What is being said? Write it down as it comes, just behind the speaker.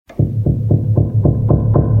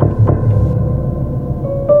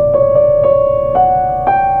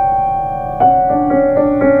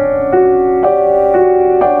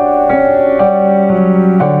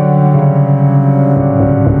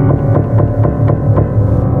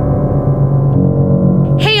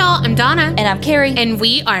I'm Donna. And I'm Carrie. And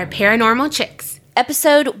we are Paranormal Chicks.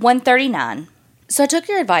 Episode 139. So I took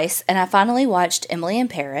your advice and I finally watched Emily in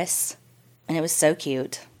Paris. And it was so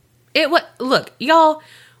cute. Look, y'all,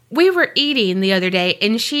 we were eating the other day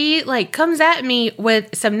and she comes at me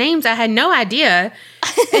with some names I had no idea.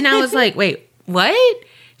 And I was like, wait, what?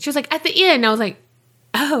 She was like, at the end. I was like,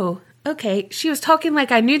 oh, okay. She was talking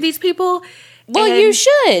like I knew these people. Well, you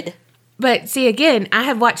should. But see, again, I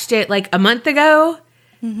had watched it a month ago.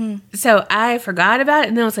 Mm-hmm. So I forgot about it.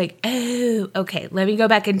 And then I was like, oh, okay. Let me go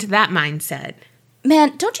back into that mindset.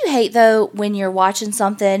 Man, don't you hate, though, when you're watching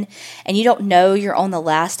something and you don't know you're on the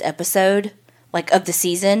last episode, of the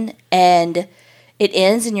season, and it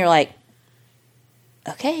ends and you're like,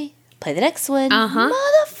 okay, play the next one.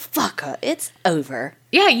 Motherfucker, it's over.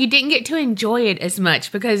 Yeah, you didn't get to enjoy it as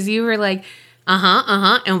much because you were like,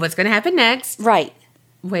 and what's going to happen next? Right.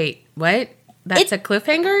 Wait, what? That's a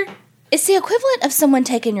cliffhanger? It's the equivalent of someone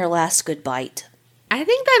taking your last good bite. I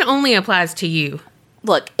think that only applies to you.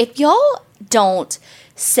 Look, if y'all don't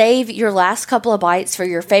save your last couple of bites for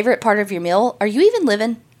your favorite part of your meal, are you even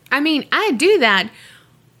living? I mean, I do that,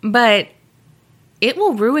 but it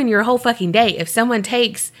will ruin your whole fucking day if someone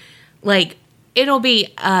takes, it'll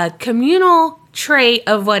be a communal tray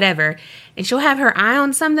of whatever, and she'll have her eye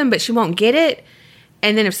on something, but she won't get it.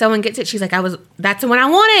 And then if someone gets it, she's like, that's the one I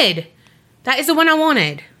wanted. That is the one I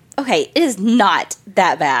wanted. Okay, it is not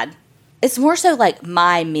that bad. It's more so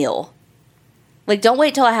my meal. Don't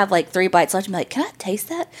wait till I have 3 bites left and be like, can I taste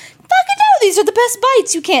that? Fucking no, these are the best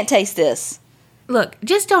bites. You can't taste this. Look,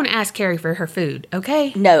 just don't ask Carrie for her food,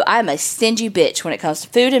 okay? No, I'm a stingy bitch when it comes to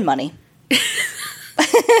food and money.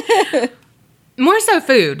 More so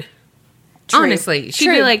food. True. Honestly, she'd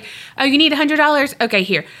be like, oh, you need $100? Okay,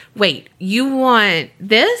 here. Wait, you want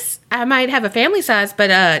this? I might have a family size,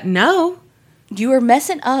 but no. You are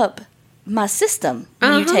messing up my system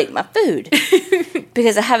when you take my food.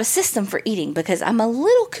 Because I have a system for eating because I'm a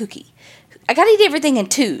little kooky. I gotta eat everything in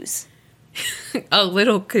twos. A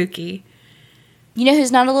little kooky. You know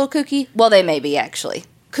who's not a little kooky? Well, they may be, actually.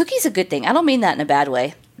 Kookie's a good thing. I don't mean that in a bad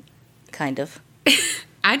way. Kind of.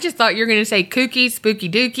 I just thought you were going to say kooky, spooky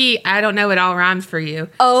dookie. I don't know. It all rhymes for you.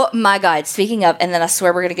 Oh, my God. Speaking of, and then I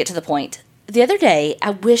swear we're going to get to the point. The other day,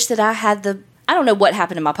 I wish that I had I don't know what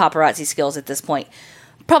happened to my paparazzi skills at this point.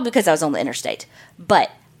 Probably because I was on the interstate. But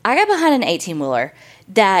I got behind an 18-wheeler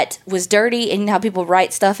that was dirty, and you know how people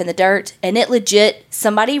write stuff in the dirt? And it legit,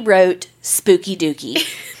 somebody wrote spooky dookie.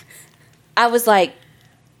 I was like,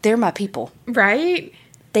 they're my people. Right?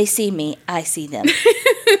 They see me, I see them.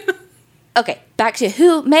 Okay, back to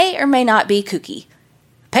who may or may not be kooky.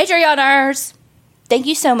 Patreoners! Thank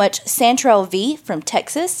you so much, Santrell V. from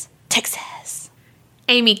Texas.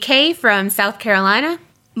 Amy K. from South Carolina.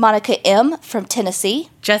 Monica M. from Tennessee.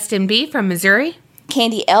 Justin B. from Missouri.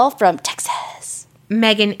 Candy L. from Texas.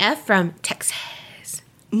 Megan F. from Texas.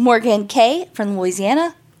 Morgan K. from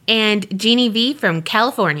Louisiana. And Jeannie V. from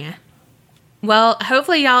California. Well,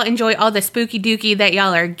 hopefully y'all enjoy all the spooky dookie that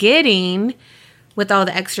y'all are getting with all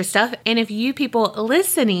the extra stuff. And if you people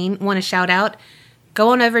listening want to shout out, go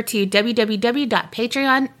on over to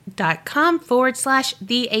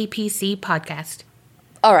www.patreon.com/the APC podcast.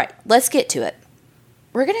 All right, let's get to it.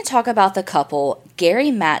 We're going to talk about the couple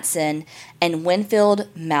Gary Matson and Winfield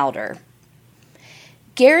Mauder.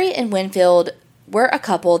 Gary and Winfield were a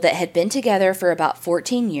couple that had been together for about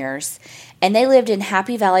 14 years, and they lived in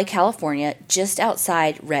Happy Valley, California, just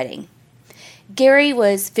outside Redding. Gary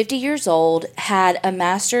was 50 years old, had a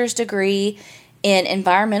master's degree in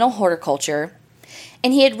environmental horticulture,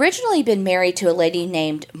 and he had originally been married to a lady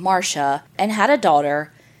named Marcia and had a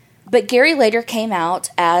daughter, but Gary later came out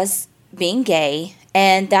as being gay,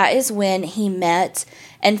 and that is when he met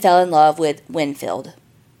and fell in love with Winfield.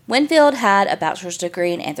 Winfield had a bachelor's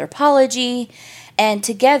degree in anthropology, and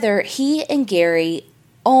together he and Gary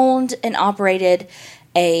owned and operated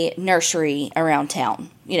a nursery around town.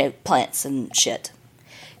 Plants and shit.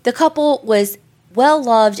 The couple was well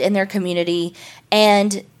loved in their community,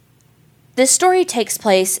 and this story takes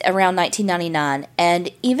place around 1999, and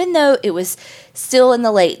even though it was still in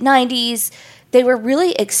the late 90s, they were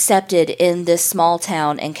really accepted in this small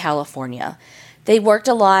town in California. They worked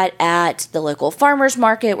a lot at the local farmers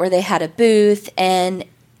market where they had a booth, and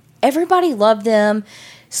everybody loved them,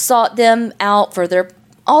 sought them out for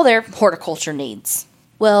all their horticulture needs.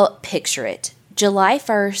 Well, picture it. July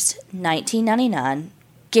 1st, 1999,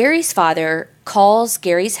 Gary's father calls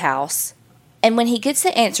Gary's house, and when he gets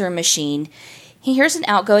the answering machine, he hears an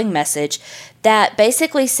outgoing message that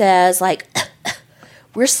basically says,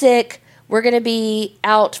 we're sick, we're going to be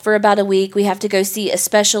out for about a week, we have to go see a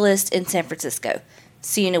specialist in San Francisco.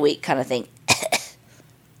 See you in a week kind of thing.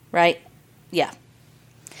 right? Yeah.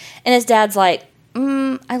 And his dad's like,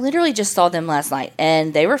 I literally just saw them last night,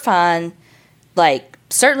 and they were fine. Like,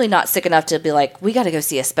 certainly not sick enough to be like, we got to go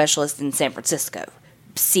see a specialist in San Francisco.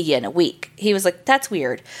 See you in a week. He was like, that's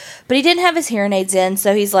weird. But he didn't have his hearing aids in,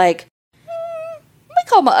 so he's like, let me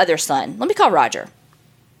call my other son. Let me call Roger.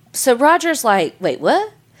 So Roger's like, wait,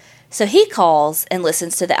 what? So he calls and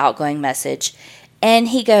listens to the outgoing message, and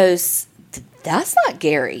he goes, that's not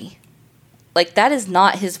Gary. Like, that is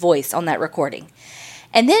not his voice on that recording.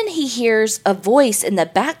 And then he hears a voice in the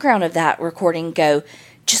background of that recording go,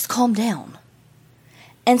 just calm down.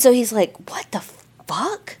 And so he's like, what the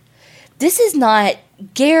fuck? This is not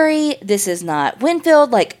Gary. This is not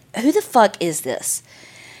Winfield. Like, who the fuck is this?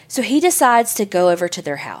 So he decides to go over to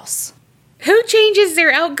their house. Who changes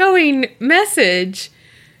their outgoing message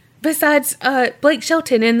besides Blake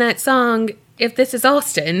Shelton in that song, If This Is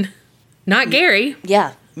Austin? Not Gary.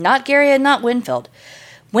 Yeah, not Gary and not Winfield.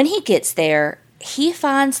 When he gets there, he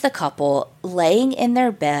finds the couple laying in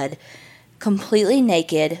their bed, completely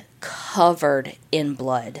naked, covered in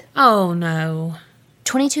blood. Oh, no.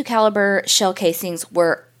 .22 caliber shell casings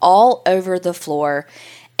were all over the floor,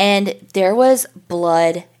 and there was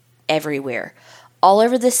blood everywhere. All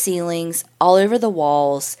over the ceilings, all over the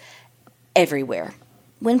walls, everywhere.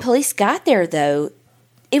 When police got there, though,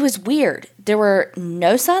 it was weird. There were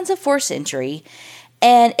no signs of forced entry,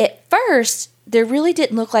 and at first, there really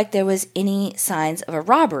didn't look like there was any signs of a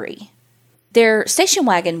robbery. Their station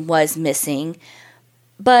wagon was missing,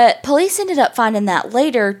 but police ended up finding that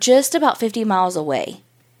later, just about 50 miles away.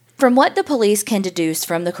 From what the police can deduce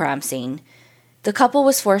from the crime scene, the couple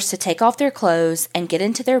was forced to take off their clothes and get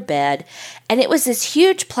into their bed, and it was this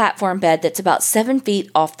huge platform bed that's about 7 feet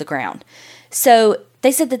off the ground. So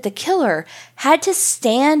they said that the killer had to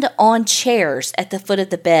stand on chairs at the foot of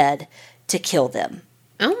the bed to kill them.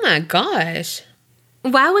 Oh my gosh.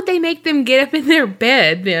 Why would they make them get up in their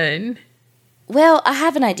bed then? Well, I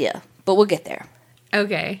have an idea, but we'll get there.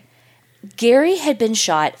 Okay. Gary had been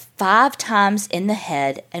shot 5 times in the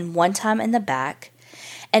head and 1 time in the back,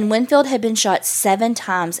 and Winfield had been shot 7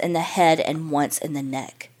 times in the head and once in the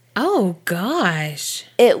neck. Oh, gosh.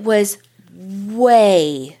 It was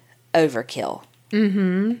way overkill.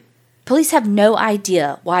 Mm-hmm. Police have no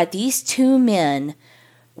idea why these 2 men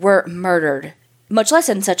were murdered, much less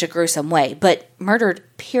in such a gruesome way, but murdered,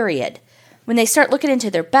 period. When they start looking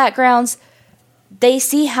into their backgrounds, they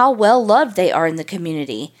see how well loved they are in the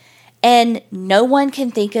community, and no one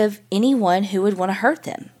can think of anyone who would want to hurt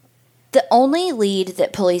them. The only lead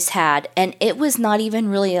that police had, and it was not even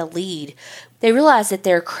really a lead, they realized that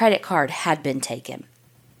their credit card had been taken.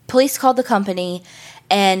 Police called the company,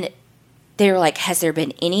 and they were like, has there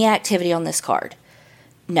been any activity on this card?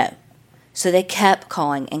 No. So they kept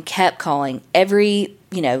calling and kept calling every,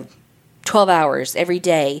 12 hours, every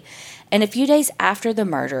day. And a few days after the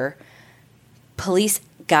murder, police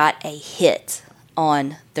got a hit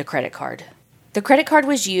on the credit card. The credit card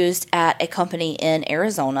was used at a company in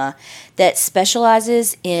Arizona that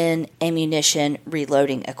specializes in ammunition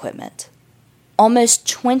reloading equipment. Almost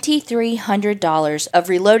 $2,300 of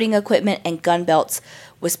reloading equipment and gun belts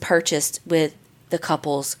was purchased with the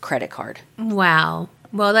couple's credit card. Wow.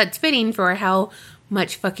 Well, that's fitting for how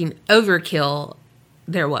much fucking overkill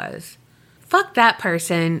there was. Fuck that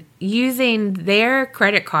person using their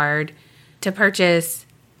credit card to purchase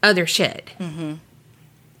other shit. Mm-hmm.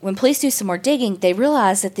 When police do some more digging, they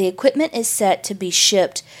realize that the equipment is set to be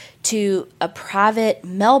shipped to a private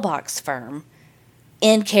mailbox firm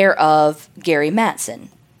in care of Gary Mattson.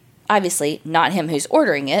 Obviously, not him who's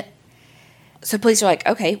ordering it. So police are like,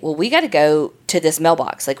 okay, well, we got to go to this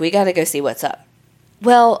mailbox. Like, we got to go see what's up.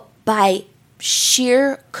 Well, by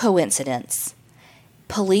sheer coincidence,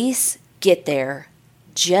 police get there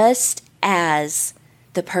just as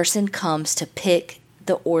the person comes to pick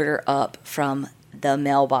the order up from the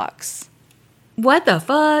mailbox. What the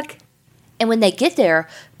fuck? And when they get there,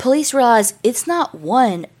 police realize it's not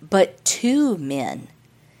 1, but 2 men.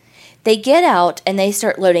 They get out and they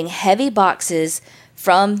start loading heavy boxes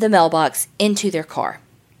from the mailbox into their car.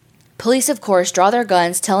 Police, of course, draw their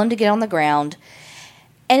guns, tell them to get on the ground.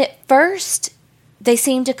 And at first, they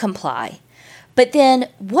seem to comply. But then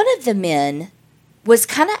one of the men was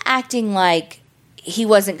kind of acting like he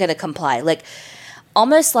wasn't going to comply. Like,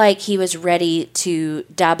 almost like he was ready to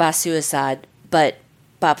die by suicide, but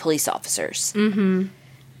by police officers. Mm-hmm.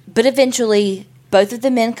 But eventually, both of the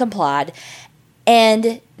men complied,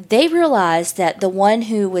 and they realized that the one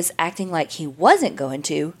who was acting like he wasn't going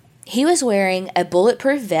to, he was wearing a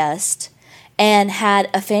bulletproof vest and had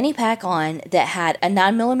a fanny pack on that had a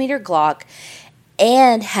 9mm Glock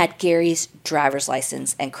and had Gary's driver's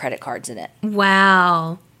license and credit cards in it.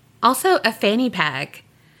 Wow. Also, a fanny pack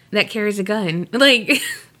that carries a gun. Like,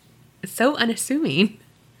 so unassuming.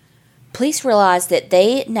 Police realize that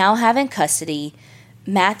they now have in custody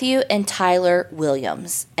Matthew and Tyler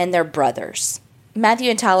Williams, and they're brothers. Matthew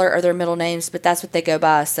and Tyler are their middle names, but that's what they go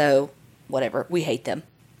by, so whatever. We hate them.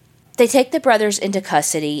 They take the brothers into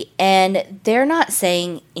custody, and they're not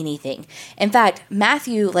saying anything. In fact,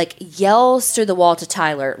 Matthew, yells through the wall to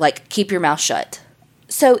Tyler, keep your mouth shut.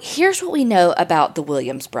 So here's what we know about the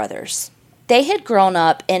Williams brothers. They had grown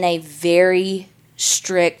up in a very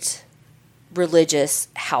strict religious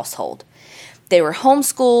household. They were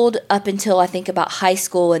homeschooled up until I think about high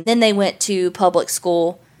school, and then they went to public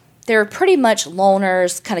school. They were pretty much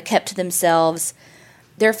loners, kind of kept to themselves.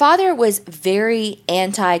 Their father was very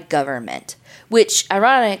anti-government, which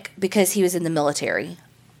ironic because he was in the military.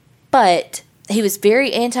 But he was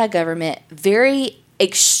very anti-government, very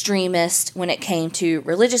extremist when it came to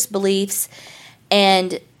religious beliefs,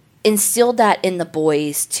 and instilled that in the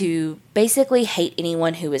boys to basically hate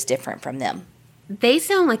anyone who was different from them. They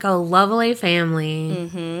sound like a lovely family.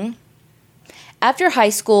 Mm-hmm. After high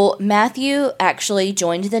school, Matthew actually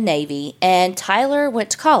joined the Navy, and Tyler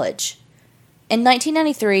went to college. In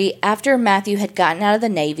 1993, after Matthew had gotten out of the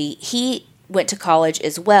Navy, he went to college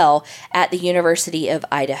as well at the University of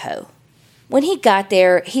Idaho. When he got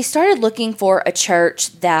there, he started looking for a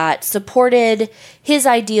church that supported his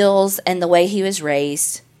ideals and the way he was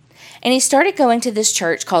raised. And he started going to this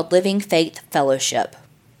church called Living Faith Fellowship.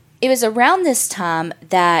 It was around this time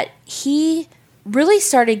that he really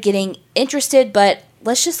started getting interested, but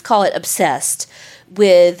let's just call it obsessed,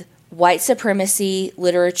 with white supremacy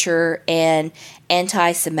literature and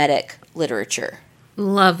anti-Semitic literature.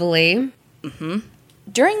 Lovely. Mm-hmm.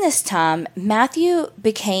 During this time, Matthew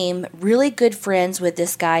became really good friends with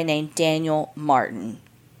this guy named Daniel Martin.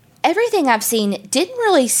 Everything I've seen didn't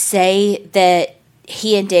really say that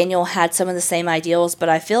he and Daniel had some of the same ideals, but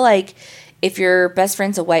I feel like if your best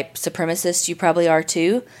friend's a white supremacist, you probably are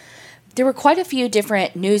too. There were quite a few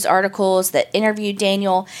different news articles that interviewed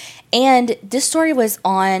Daniel, and this story was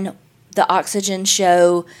on the Oxygen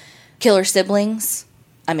show Killer Siblings.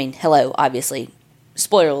 I mean, hello, obviously.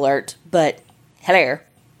 Spoiler alert, but hello.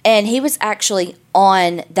 And he was actually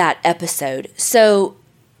on that episode. So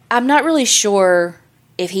I'm not really sure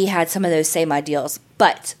if he had some of those same ideals,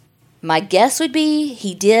 but my guess would be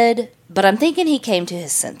he did, but I'm thinking he came to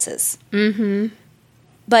his senses. Mm-hmm.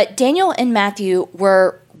 But Daniel and Matthew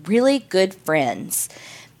were really good friends.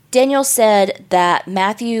 Daniel said that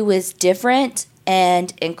Matthew was different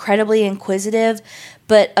and incredibly inquisitive,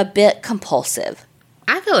 but a bit compulsive.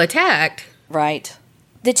 I feel attacked. Right.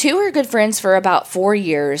 The two were good friends for about 4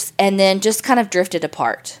 years and then just kind of drifted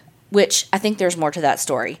apart, which I think there's more to that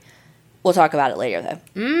story. We'll talk about it later,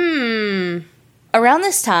 though. Around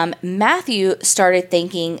this time, Matthew started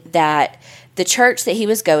thinking that the church that he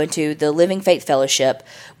was going to, the Living Faith Fellowship,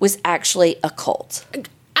 was actually a cult.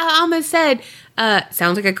 I almost said,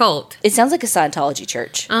 sounds like a cult. It sounds like a Scientology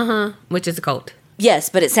church. Uh-huh, which is a cult. Yes,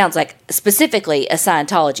 but it sounds like specifically a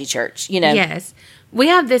Scientology church, you know? Yes. We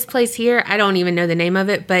have this place here, I don't even know the name of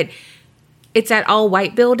it, but it's that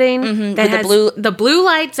all-white building that has the blue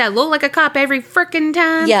lights that look like a cop every frickin'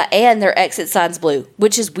 time. Yeah, and their exit sign's blue,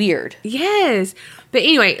 which is weird. Yes. But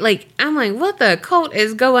anyway, I'm like, what the cult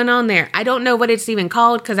is going on there? I don't know what it's even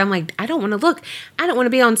called because I'm like, I don't want to look. I don't want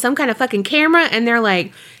to be on some kind of fucking camera and they're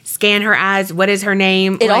like, scan her eyes. What is her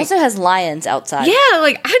name? It also has lions outside. Yeah,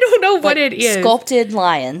 I don't know what it is. Sculpted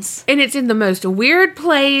lions. And it's in the most weird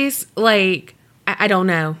place. I don't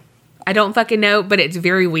know. I don't fucking know, but it's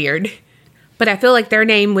very weird. But I feel like their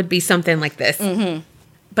name would be something like this. Mm-hmm.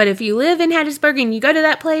 But if you live in Hattiesburg and you go to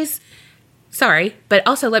that place, sorry, but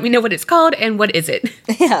also let me know what it's called and what is it.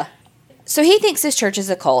 Yeah. So he thinks this church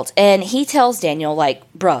is a cult, and he tells Daniel,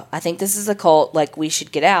 bruh, I think this is a cult, we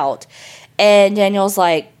should get out. And Daniel's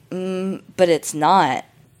like, but it's not.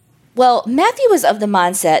 Well, Matthew was of the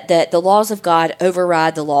mindset that the laws of God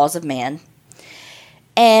override the laws of man.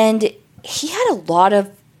 And he had a lot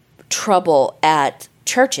of trouble at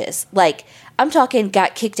churches. I'm talking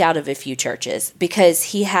got kicked out of a few churches because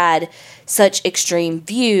he had such extreme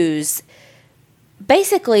views.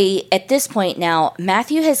 Basically, at this point now,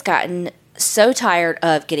 Matthew has gotten so tired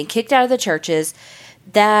of getting kicked out of the churches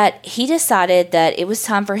that he decided that it was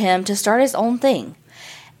time for him to start his own thing.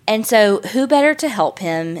 And so who better to help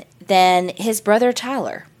him than his brother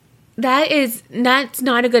Tyler? That's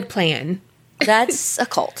not a good plan. That's a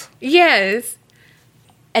cult. Yes.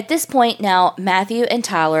 At this point now, Matthew and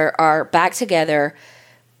Tyler are back together,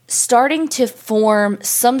 starting to form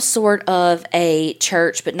some sort of a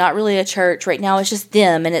church, but not really a church. Right now it's just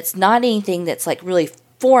them, and it's not anything that's really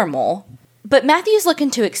formal. But Matthew's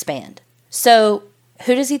looking to expand. So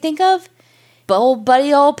who does he think of? Old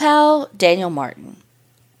buddy, old pal, Daniel Martin.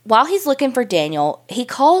 While he's looking for Daniel, he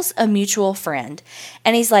calls a mutual friend.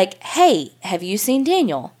 And he's like, hey, have you seen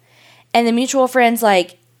Daniel? And the mutual friend's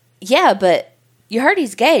like, yeah, but you heard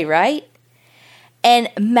he's gay, right? And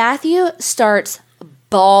Matthew starts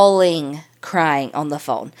bawling, crying on the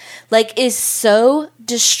phone. Like, is so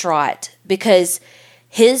distraught because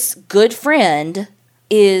his good friend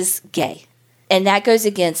is gay. And that goes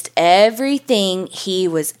against everything he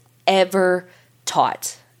was ever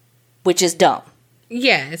taught, which is dumb.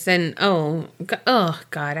 Yes, and oh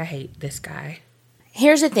God, I hate this guy.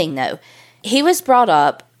 Here's the thing, though. He was brought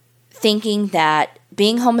up thinking that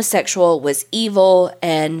being homosexual was evil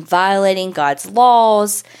and violating God's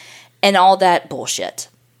laws and all that bullshit.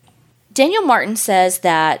 Daniel Martin says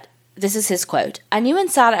that, this is his quote, I knew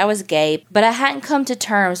inside I was gay, but I hadn't come to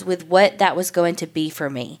terms with what that was going to be for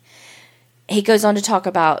me. He goes on to talk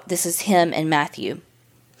about, this is him and Matthew.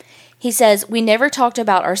 He says, we never talked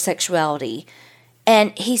about our sexuality.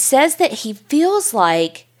 And he says that he feels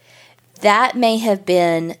like that may have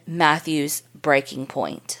been Matthew's breaking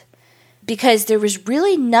point. Because there was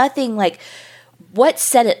really nothing like what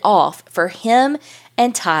set it off for him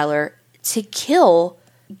and Tyler to kill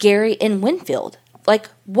Gary and Winfield. Like,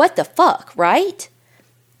 what the fuck, right?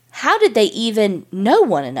 How did they even know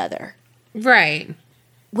one another? Right.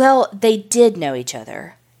 Well, they did know each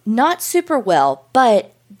other. Not super well,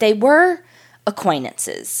 but they were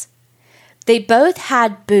acquaintances. They both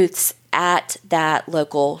had booths at that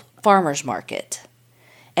local farmer's market.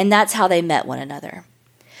 And that's how they met one another.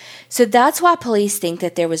 So that's why police think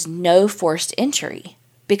that there was no forced entry.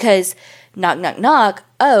 Because knock, knock, knock,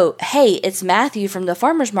 oh, hey, it's Matthew from the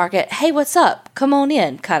farmer's market. Hey, what's up? Come on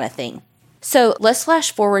in, kind of thing. So let's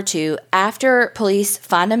flash forward to after police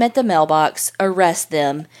find them at the mailbox, arrest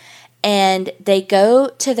them, and they go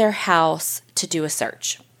to their house to do a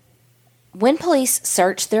search. When police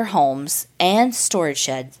search their homes and storage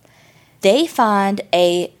sheds, they find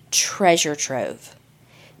a treasure trove.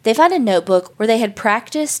 They find a notebook where they had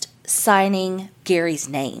practiced signing Gary's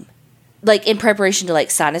name, like in preparation to like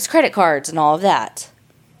sign his credit cards and all of that.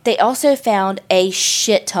 They also found a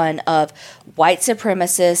shit ton of white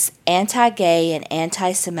supremacist, anti-gay, and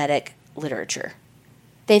anti-Semitic literature.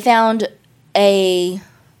 They found a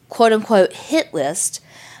quote-unquote hit list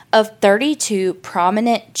of 32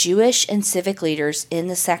 prominent Jewish and civic leaders in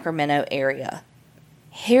the Sacramento area.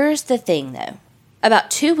 Here's the thing, though. About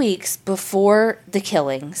 2 weeks before the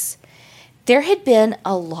killings, there had been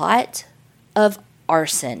a lot of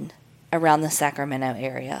arson around the Sacramento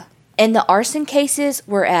area. And the arson cases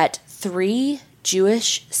were at 3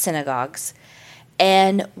 Jewish synagogues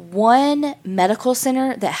and 1 medical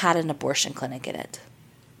center that had an abortion clinic in it.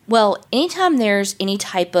 Well, anytime there's any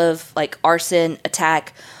type of like arson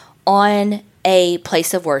attack on a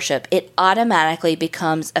place of worship, it automatically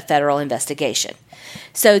becomes a federal investigation.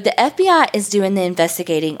 So the FBI is doing the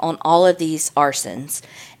investigating on all of these arsons,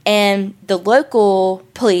 and the local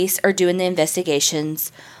police are doing the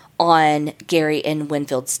investigations on Gary and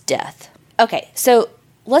Winfield's death. Okay, so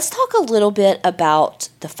let's talk a little bit about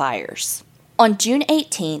the fires. On June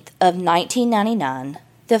 18th of 1999,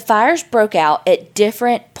 the fires broke out at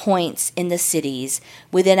different points in the cities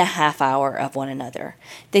within a half hour of one another.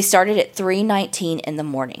 They started at 3:19 in the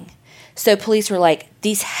morning. So police were like,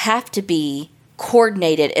 these have to be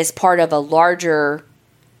coordinated as part of a larger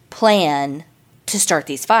plan to start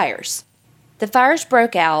these fires. The fires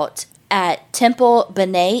broke out at Temple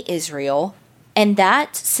B'nai Israel, and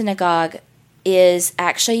that synagogue is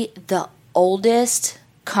actually the oldest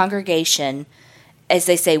congregation, as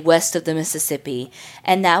they say, west of the Mississippi,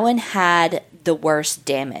 and that one had the worst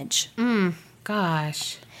damage.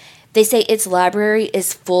 Gosh. They say its library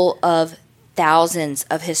is full of thousands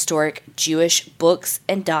of historic Jewish books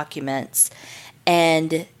and documents,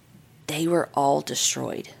 and they were all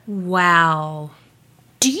destroyed. Wow.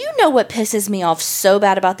 Do you know what pisses me off so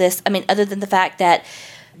bad about this? I mean, other than the fact that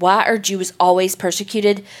why are Jews always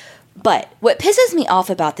persecuted? But what pisses me off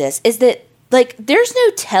about this is that, like, there's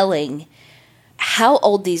no telling how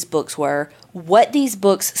old these books were, what these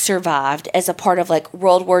books survived as a part of, like,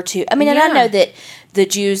 World War II. I mean, and I know that the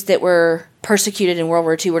Jews that were persecuted in World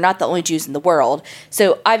War II were not the only Jews in the world.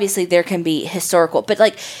 So, obviously, there can be historical. But,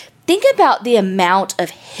 like, think about the amount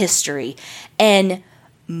of history and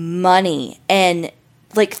money and,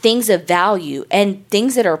 like, things of value and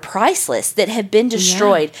things that are priceless that have been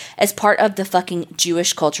destroyed as part of the fucking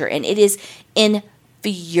Jewish culture. And it is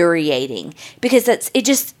infuriating because it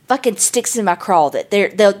just fucking sticks in my craw that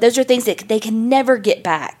those are things that they can never get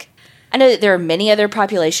back. I know that there are many other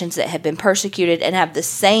populations that have been persecuted and have the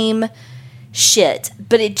same shit.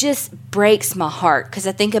 But it just breaks my heart because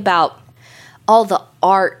I think about all the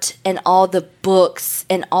art and all the books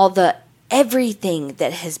and all the everything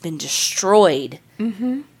that has been destroyed.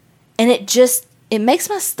 Mm-hmm. And it makes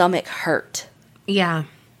my stomach hurt. Yeah.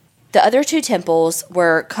 The other two temples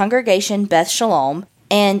were Congregation Beth Shalom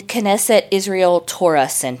and Knesset Israel Torah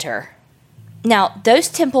Center. Now, those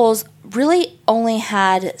temples really only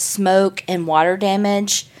had smoke and water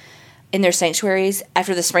damage in their sanctuaries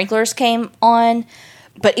after the sprinklers came on.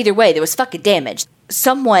 But either way, there was fucking damage.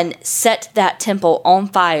 Someone set that temple on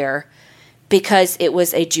fire because it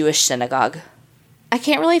was a Jewish synagogue. I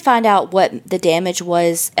can't really find out what the damage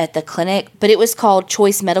was at the clinic, but it was called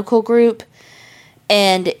Choice Medical Group.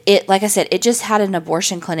 And it, like I said, it just had an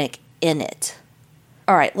abortion clinic in it.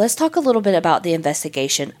 All right, let's talk a little bit about the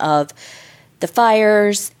investigation of the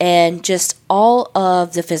fires and just all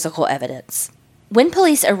of the physical evidence. When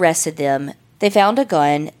police arrested them, they found a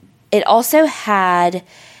gun. It also had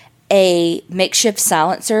a makeshift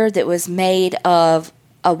silencer that was made of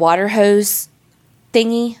a water hose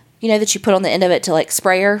thingy, that you put on the end of it to like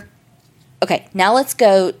sprayer. Okay, now let's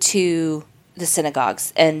go to the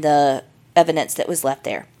synagogues and the evidence that was left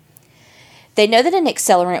there. They know that an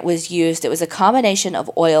accelerant was used. It was a combination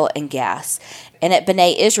of oil and gas. And at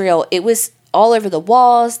B'nai Israel, it was all over the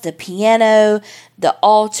walls, the piano, the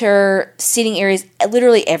altar, seating areas,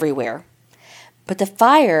 literally everywhere. But the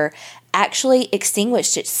fire actually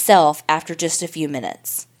extinguished itself after just a few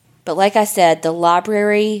minutes. But like I said, the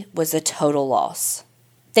library was a total loss.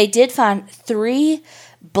 They did find 3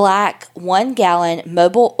 black 1-gallon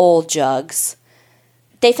mobile oil jugs.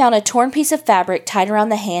 They found a torn piece of fabric tied around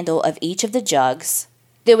the handle of each of the jugs.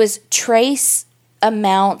 There was trace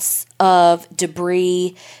amounts of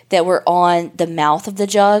debris that were on the mouth of the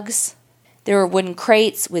jugs. There were wooden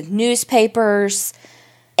crates with newspapers.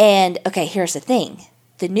 And, okay, here's the thing.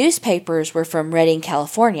 The newspapers were from Redding,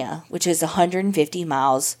 California, which is 150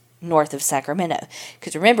 miles north of Sacramento.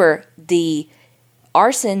 Because remember, the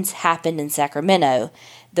arsons happened in Sacramento.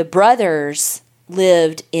 The brothers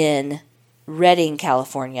lived in Redding,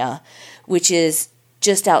 California, which is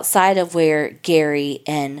just outside of where Gary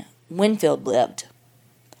and Winfield lived.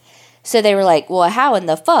 So they were like, well, how in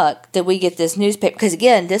the fuck did we get this newspaper? Because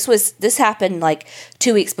again, this happened like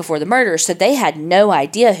 2 weeks before the murder, so they had no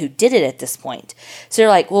idea who did it at this point. So they're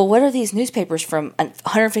like, well, what are these newspapers from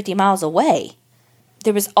 150 miles away?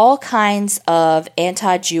 There was all kinds of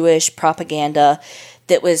anti-Jewish propaganda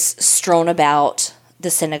that was strewn about the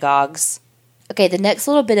synagogues. Okay, the next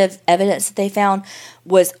little bit of evidence that they found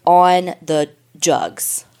was on the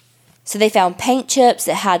jugs. So they found paint chips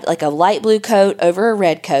that had like a light blue coat over a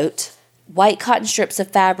red coat, white cotton strips of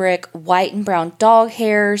fabric, white and brown dog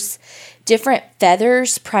hairs, different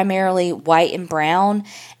feathers, primarily white and brown,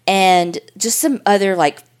 and just some other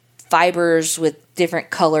like fibers with different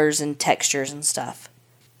colors and textures and stuff.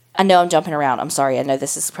 I know I'm jumping around. I'm sorry. I know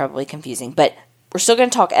this is probably confusing, but we're still going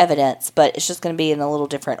to talk evidence, but it's just going to be in a little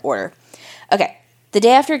different order. Okay, the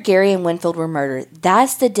day after Gary and Winfield were murdered,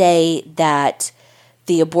 that's the day that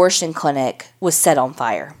the abortion clinic was set on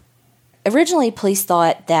fire. Originally, police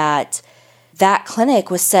thought that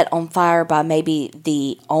clinic was set on fire by maybe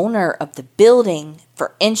the owner of the building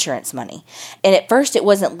for insurance money. And at first, it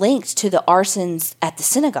wasn't linked to the arsons at the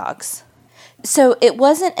synagogues. So it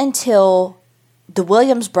wasn't until the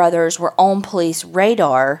Williams brothers were on police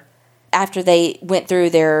radar after they went through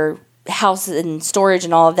their house and storage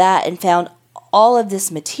and all of that and found all of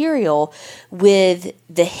this material with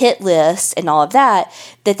the hit list and all of that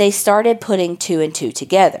they started putting 2 and 2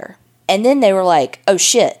 together. And then they were like, oh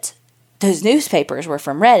shit, those newspapers were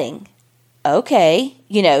from Redding. Okay,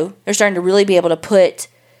 they're starting to really be able to put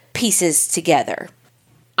pieces together.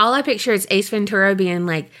 All I picture is Ace Ventura being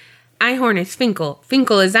like, Einhorn is Finkel,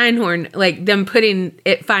 Finkel is Einhorn, like them putting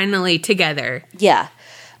it finally together. Yeah.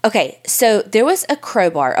 Okay, so there was a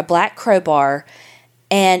crowbar, a black crowbar,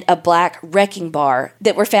 and a black wrecking bar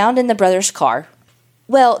that were found in the brothers' car.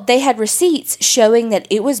 Well, they had receipts showing that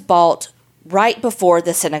it was bought right before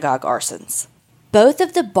the synagogue arsons. Both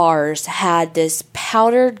of the bars had this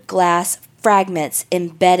powdered glass fragments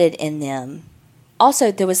embedded in them.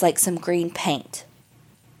 Also, there was like some green paint.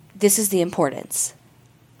 This is the importance.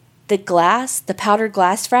 The powdered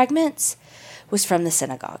glass fragments was from the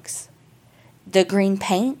synagogues. The green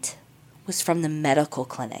paint was from the medical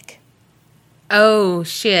clinic. Oh,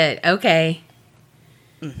 shit. Okay.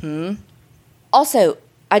 Mm-hmm. Also,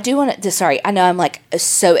 I do want to... Sorry, I know I'm like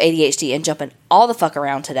so ADHD and jumping all the fuck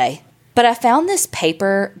around today. But I found this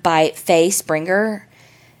paper by Faye Springer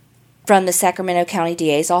from the Sacramento County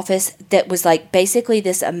DA's office that was like basically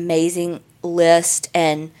this amazing list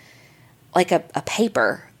and like a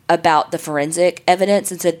paper about the forensic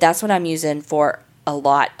evidence, and so that's what I'm using for a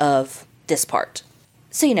lot of this part.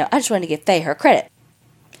 So, I just wanted to give Faye her credit.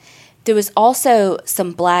 There was also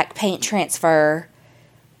some black paint transfer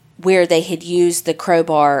where they had used the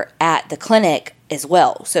crowbar at the clinic as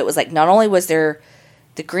well. So it was like, not only was there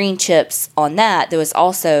the green chips on that, there was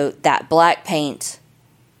also that black paint,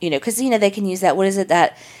 because, they can use that, what is it,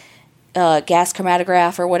 that gas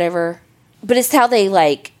chromatograph or whatever. But it's how they,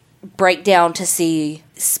 break down to see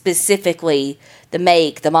specifically the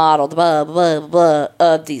make, the model, the blah, blah, blah, blah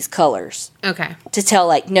of these colors. Okay. To tell,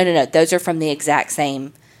 no, those are from the exact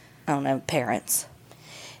same, parents.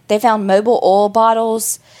 They found mobile oil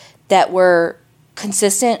bottles that were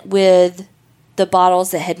consistent with the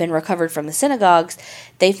bottles that had been recovered from the synagogues.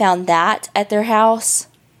 They found that at their house.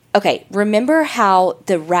 Okay, remember how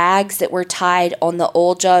the rags that were tied on the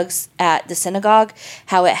oil jugs at the synagogue,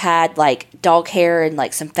 how it had, dog hair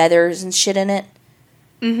and, some feathers and shit in it?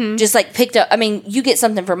 Mm-hmm. Just, picked up. I mean, you get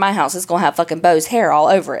something from my house, it's going to have fucking Bo's hair all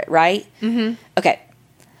over it, right? Mm-hmm. Okay.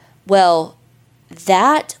 Well,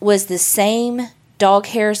 that was the same dog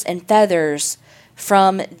hairs and feathers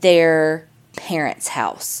from their parents'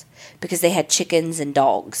 house because they had chickens and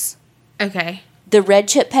dogs. Okay. The red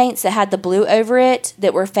chip paints that had the blue over it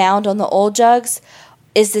that were found on the oil jugs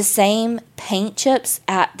is the same paint chips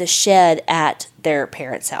at the shed at their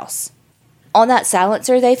parents' house. On that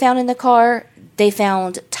silencer they found in the car, they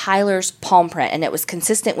found Tyler's palm print, and it was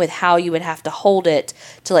consistent with how you would have to hold it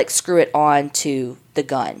to screw it on to the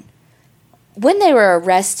gun. When they were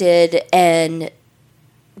arrested and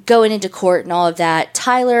going into court and all of that,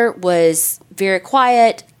 Tyler was very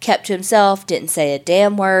quiet, kept to himself, didn't say a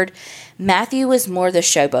damn word. Matthew was more the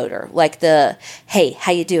showboater, the, hey,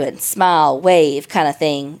 how you doing? Smile, wave kind of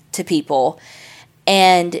thing to people.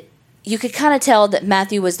 And you could kind of tell that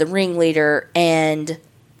Matthew was the ringleader and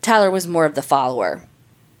Tyler was more of the follower.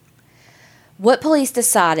 What police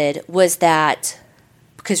decided was that,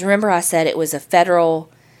 because remember I said it was a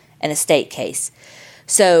federal and a state case.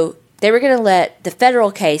 So they were going to let the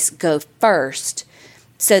federal case go first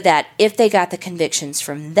so that if they got the convictions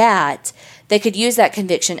from that, they could use that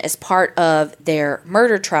conviction as part of their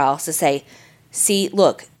murder trial to say, see,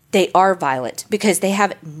 look, they are violent because they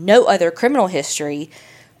have no other criminal history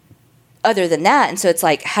other than that. And so it's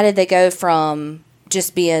how did they go from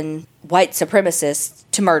just being white supremacists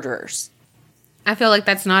to murderers? I feel like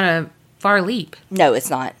that's not a far leap. No, it's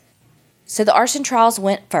not. So the arson trials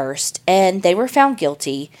went first, and they were found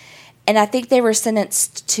guilty. And I think they were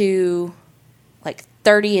sentenced to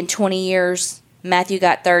 30 and 20 years. Matthew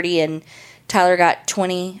got 30 and Tyler got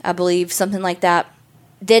 20, I believe, something like that.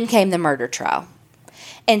 Then came the murder trial.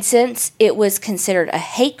 And since it was considered a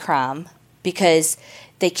hate crime because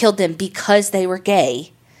they killed them because they were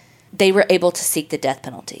gay, they were able to seek the death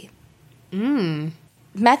penalty.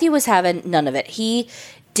 Matthew was having none of it. He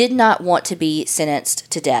did not want to be sentenced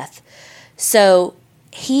to death. So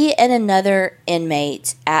he and another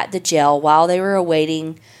inmate at the jail, while they were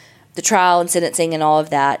awaiting the trial and sentencing and all of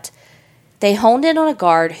that, they honed in on a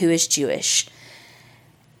guard who is Jewish.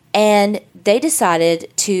 And they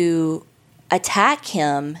decided to attack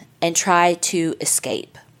him and try to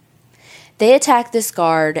escape. They attack this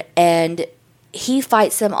guard and he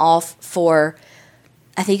fights them off for,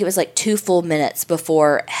 I think it was 2 full minutes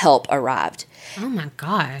before help arrived. Oh my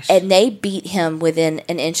gosh. And they beat him within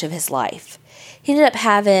an inch of his life. He ended up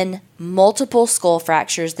having multiple skull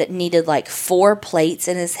fractures that needed 4 plates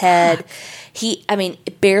in his head. He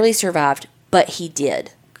barely survived, but he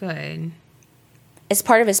did. Good. As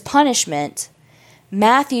part of his punishment,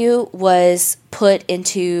 Matthew was put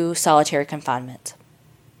into solitary confinement.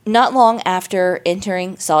 Not long after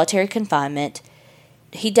entering solitary confinement,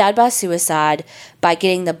 he died by suicide by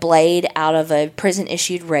getting the blade out of a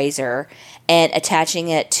prison-issued razor and attaching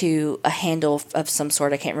it to a handle of some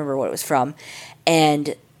sort, I can't remember what it was from,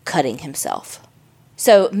 and cutting himself.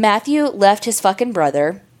 So Matthew left his fucking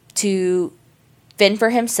brother to fend for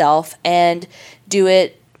himself and do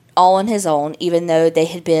it all on his own, even though they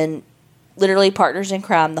had been literally partners in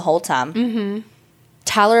crime the whole time. Mm-hmm.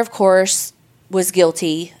 Tyler, of course, was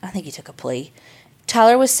guilty. I think he took a plea.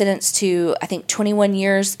 Tyler was sentenced to, 21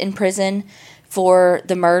 years in prison for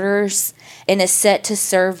the murders and is set to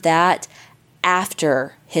serve that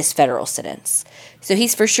after his federal sentence. So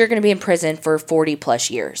he's for sure going to be in prison for 40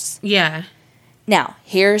 plus years. Yeah. Now,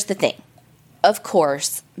 here's the thing. Of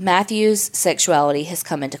course, Matthew's sexuality has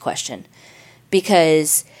come into question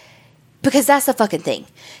because that's the fucking thing.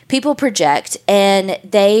 People project and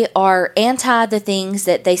they are anti the things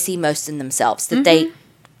that they see most in themselves, that they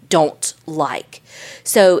don't like.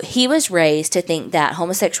 So he was raised to think that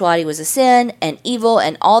homosexuality was a sin and evil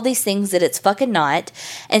and all these things that it's fucking not.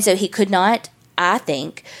 And so he could not, I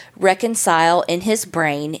think, reconcile in his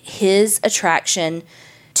brain his attraction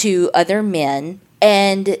to other men,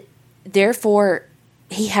 and therefore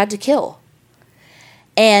he had to kill.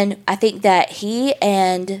 And I think that he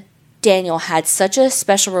and Daniel had such a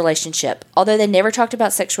special relationship. Although they never talked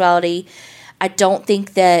about sexuality, I don't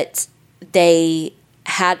think that they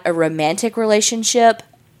had a romantic relationship.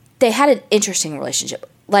 They had an interesting relationship.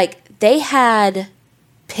 Like, they had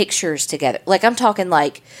pictures together. Like, I'm talking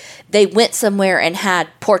like they went somewhere and had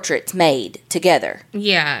portraits made together.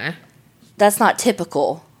 Yeah. That's not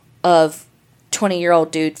typical of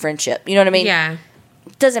 20-year-old dude friendship. You know what I mean? Yeah.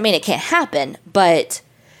 Doesn't mean it can't happen, but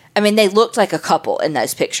I mean, they looked like a couple in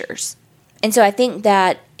those pictures. And so I think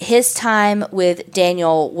that his time with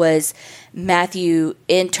Daniel was Matthew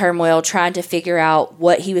in turmoil, trying to figure out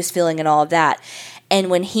what he was feeling and all of that. And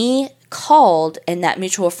when he called and that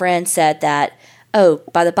mutual friend said that, oh,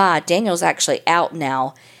 by the by, Daniel's actually out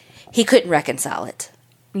now, he couldn't reconcile it.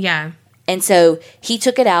 Yeah. And so he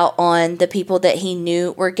took it out on the people that he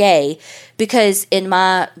knew were gay, because in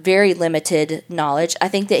my very limited knowledge, I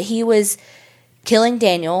think that he was killing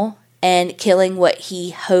Daniel and killing what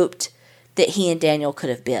he hoped that he and Daniel could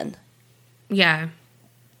have been. Yeah.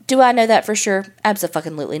 Do I know that for sure?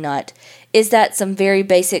 Abso-fucking-lutely not. Is that some very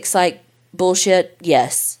basic psych bullshit?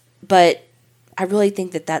 Yes. But I really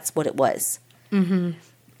think that that's what it was. Mm-hmm.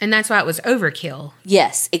 And that's why it was overkill.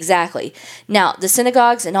 Yes, exactly. Now, the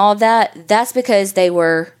synagogues and all of that, that's because they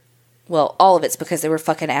were, well, all of it's because they were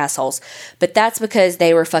fucking assholes. But that's because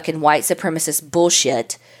they were fucking white supremacist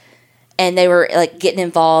bullshit. And they were, like, getting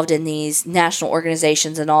involved in these national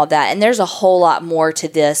organizations and all of that. And there's a whole lot more to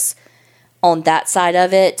this on that side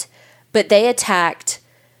of it. But they attacked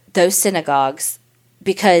those synagogues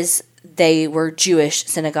because they were Jewish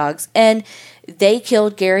synagogues. And they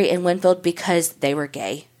killed Gary and Winfield because they were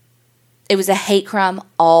gay. It was a hate crime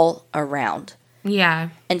all around. Yeah.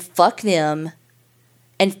 And fuck them.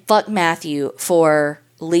 And fuck Matthew for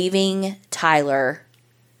leaving Tyler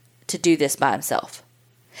to do this by himself.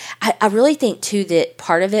 I really think, too, that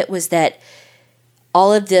part of it was that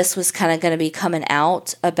all of this was kind of going to be coming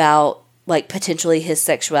out about, like, potentially his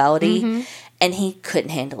sexuality. Mm-hmm. And he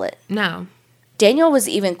couldn't handle it. No. Daniel was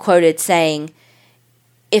even quoted saying,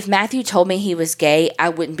 if Matthew told me he was gay, I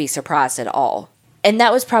wouldn't be surprised at all. And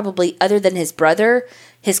that was probably, other than his brother,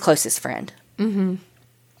 his closest friend. Mm-hmm.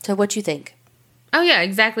 So what you think? Oh, yeah,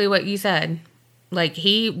 exactly what you said. Like,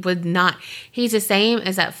 he would not... He's the same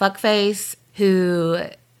as that fuckface who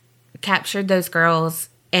captured those girls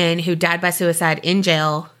and who died by suicide in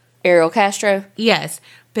jail. Ariel Castro? Yes,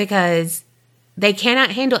 because they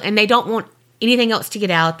cannot handle... And they don't want anything else to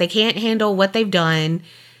get out. They can't handle what they've done.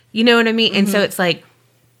 You know what I mean? Mm-hmm. And so it's like,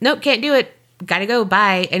 nope, can't do it. Gotta go,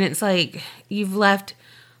 bye. And it's like, you've left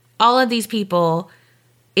all of these people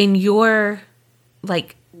in your,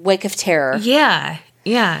 like... wake of terror. Yeah,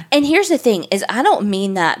 yeah. And here's the thing, is I don't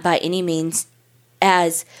mean that by any means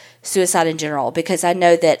as suicide in general, because I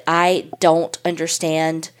know that I don't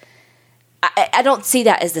understand... I don't see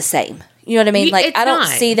that as the same. You know what I mean? Like, I don't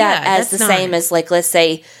see that as the same as, like, let's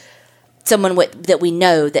say... someone that we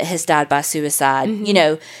know that has died by suicide, mm-hmm. you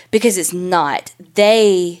know, because it's not.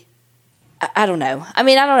 I don't know. I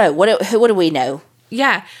mean, I don't know. What do we know?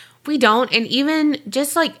 Yeah, we don't. And even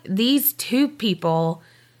just like these two people,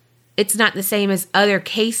 it's not the same as other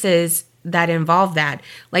cases that involve that.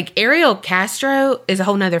 Like Ariel Castro is a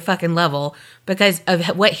whole nother fucking level because of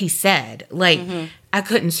what he said. Like, mm-hmm. I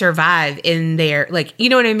couldn't survive in there. Like, you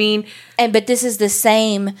know what I mean? But this is the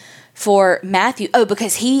same for Matthew. Oh,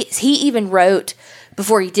 because he even wrote,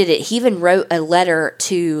 before he did it, he even wrote a letter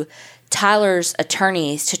to Tyler's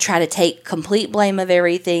attorneys to try to take complete blame of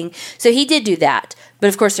everything. So he did do that. But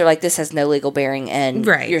of course, they're like, this has no legal bearing and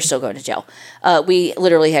you're still going to jail. We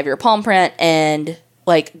literally have your palm print and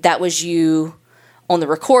like that was you on the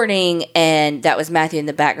recording and that was Matthew in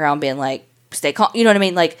the background being like, stay calm. You know what I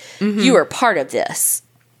mean? Like, mm-hmm. you were part of this.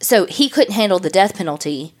 So he couldn't handle the death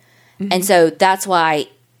penalty. Mm-hmm. And so that's why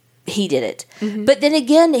he did it. Mm-hmm. But then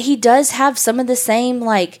again, he does have some of the same,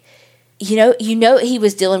 like, you know, he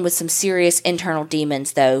was dealing with some serious internal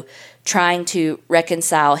demons, though, trying to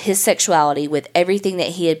reconcile his sexuality with everything that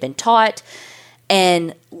he had been taught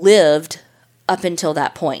and lived up until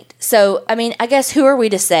that point. So, I mean, I guess who are we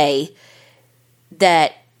to say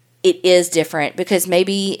that it is different? Because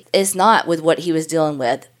maybe it's not with what he was dealing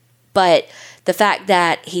with. But the fact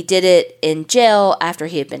that he did it in jail after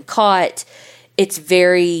he had been caught, it's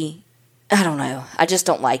very I don't know. I just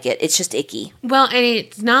don't like it. It's just icky. Well, and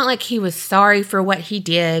it's not like he was sorry for what he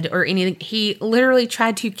did or anything. He literally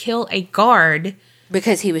tried to kill a guard.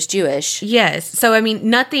 Because he was Jewish. Yes. So, I mean,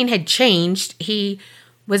 nothing had changed. He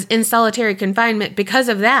was in solitary confinement because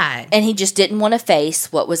of that. And he just didn't want to face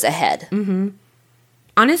what was ahead. Mm-hmm.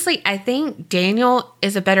 Honestly, I think Daniel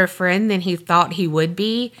is a better friend than he thought he would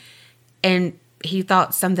be. And he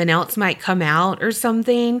thought something else might come out or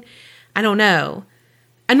something. I don't know.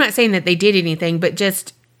 I'm not saying that they did anything, but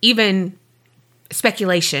just even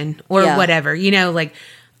speculation or whatever. You know, like,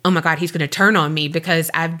 oh my God, he's going to turn on me because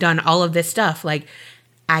I've done all of this stuff. Like,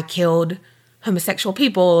 I killed homosexual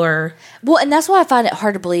people or... Well, and that's why I find it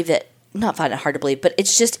hard to believe that... Not find it hard to believe, but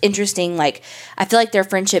it's just interesting. Like, I feel like their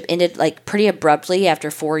friendship ended, like, pretty abruptly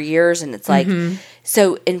after 4 years. And it's like...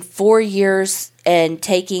 So, in 4 years and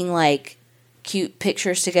taking, like, cute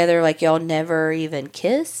pictures together, like, y'all never even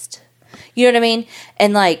kissed? You know what I mean?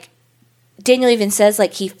 And, like, Daniel even says,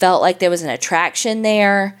 like, he felt like there was an attraction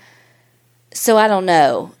there. So, I don't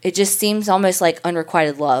know. It just seems almost like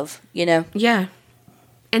unrequited love, you know? Yeah.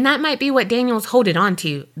 And that might be what Daniel's holding on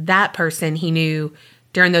to. That person he knew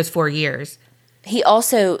during those 4 years. He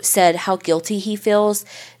also said how guilty he feels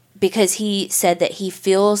because he said that he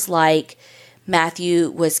feels like Matthew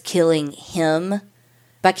was killing him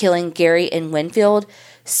by killing Gary and Winfield.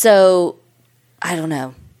 So, I don't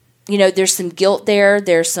know. You know, there's some guilt there.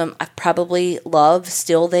 There's some probably love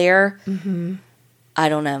still there. Mm-hmm. I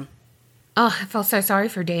don't know. Oh, I felt so sorry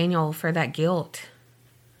for Daniel for that guilt.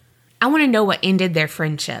 I want to know what ended their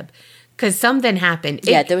friendship. Because something happened.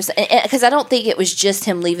 Yeah, there was... Because I don't think it was just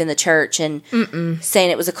him leaving the church and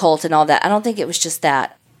saying it was a cult and all that. I don't think it was just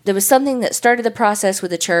that. There was something that started the process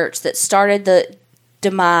with the church, that started the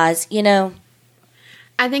demise, you know?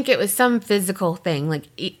 I think it was some physical thing. Like,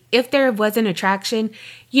 if there was an attraction,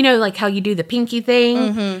 you know, like how you do the pinky thing.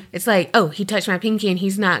 Mm-hmm. It's like, oh, he touched my pinky and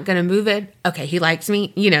he's not going to move it. Okay, he likes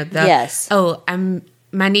me. You know, yes. Oh,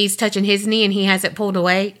 my knee's touching his knee and he has it pulled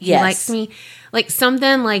away. He likes me. Like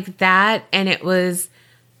something like that. And it was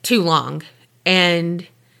too long. And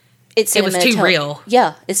it was too real.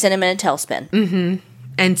 Yeah, it sent him in a tailspin. Mm-hmm.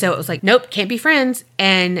 And so it was like, nope, can't be friends.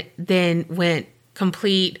 And then went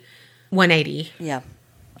complete 180. Yeah.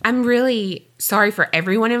 I'm really sorry for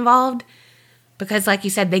everyone involved because, like you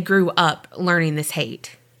said, they grew up learning this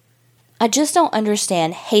hate. I just don't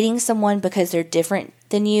understand hating someone because they're different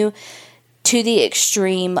than you to the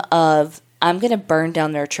extreme of, I'm going to burn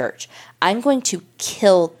down their church. I'm going to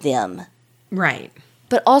kill them. Right.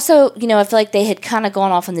 But also, you know, I feel like they had kind of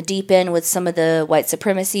gone off on the deep end with some of the white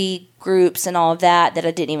supremacy groups and all of that I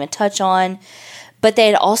didn't even touch on. But they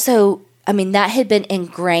had also, I mean, that had been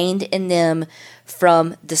ingrained in them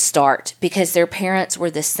from the start because their parents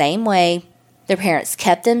were the same way. Their parents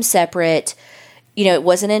kept them separate. You know, it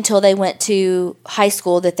wasn't until they went to high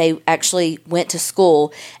school that they actually went to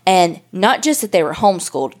school. And not just that they were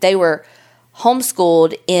homeschooled. They were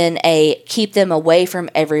homeschooled in a keep them away from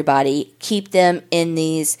everybody, keep them in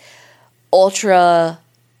these ultra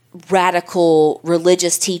radical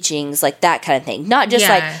religious teachings, like that kind of thing. Not just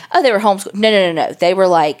like, oh, they were homeschooled. No. They were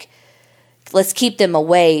like, let's keep them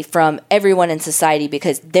away from everyone in society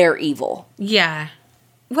because they're evil. Yeah.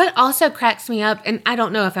 What also cracks me up, and I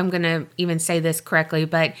don't know if I'm going to even say this correctly,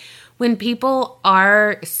 but when people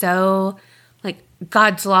are so, like,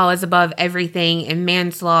 God's law is above everything and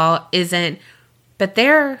man's law isn't, but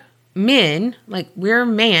they're men, like, we're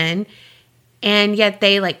man, and yet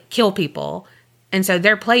they, like, kill people. And so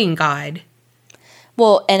they're playing God.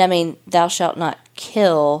 Well, and I mean, thou shalt not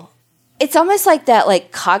kill. It's almost like that,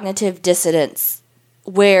 like, cognitive dissonance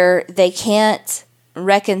where they can't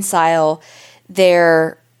reconcile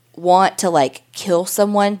their want to, like, kill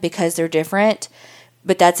someone because they're different,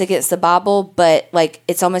 but that's against the Bible. But, like,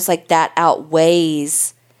 it's almost like that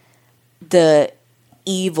outweighs the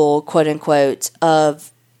evil, quote unquote,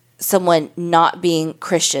 of someone not being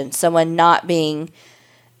Christian, someone not being,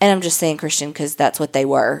 and I'm just saying Christian because that's what they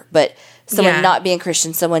were, but someone not being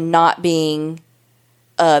Christian, someone not being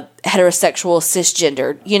heterosexual,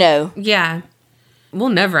 cisgendered, you know. Yeah. We'll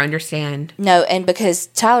never understand. No, and because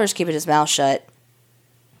Tyler's keeping his mouth shut.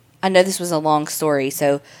 I know this was a long story,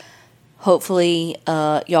 so hopefully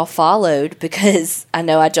y'all followed because I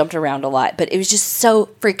know I jumped around a lot, but it was just so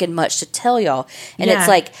freaking much to tell y'all. And it's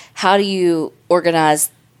like, how do you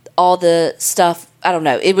organize all the stuff? I don't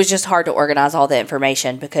know. It was just hard to organize all the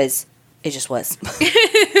information because it just was.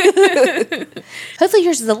 Hopefully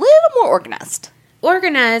yours is a little more organized.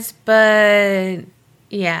 Organized, but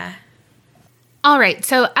yeah. All right,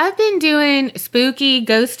 so I've been doing spooky,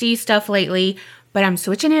 ghosty stuff lately, but I'm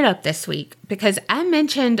switching it up this week because I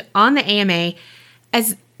mentioned on the AMA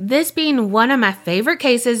as this being one of my favorite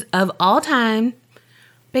cases of all time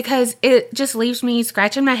because it just leaves me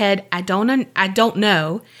scratching my head. I don't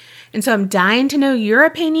know. And so I'm dying to know your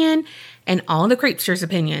opinion and all the creepsters'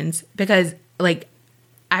 opinions because, like,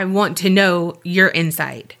 I want to know your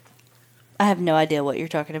insight. I have no idea what you're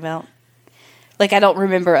talking about. Like, I don't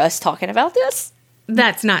remember us talking about this.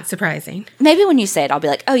 That's not surprising. Maybe when you say it, I'll be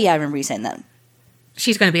like, oh yeah, I remember you saying that.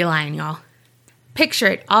 She's going to be lying, y'all. Picture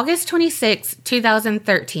it, August 26,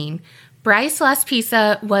 2013. Bryce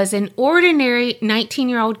Laspisa was an ordinary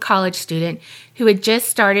 19-year-old college student who had just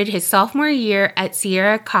started his sophomore year at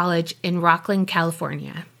Sierra College in Rocklin,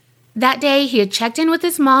 California. That day, he had checked in with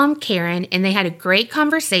his mom, Karen, and they had a great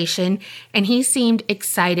conversation, and he seemed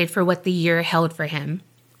excited for what the year held for him.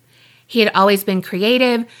 He had always been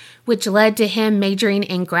creative, which led to him majoring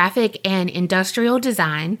in graphic and industrial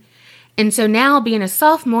design. And so now, being a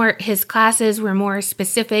sophomore, his classes were more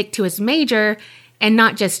specific to his major and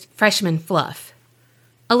not just freshman fluff.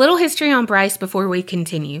 A little history on Bryce before we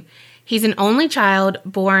continue. He's an only child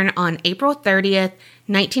born on April 30th,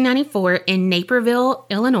 1994 in Naperville,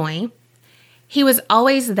 Illinois. He was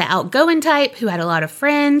always the outgoing type who had a lot of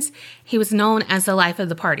friends. He was known as the life of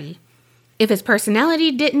the party. If his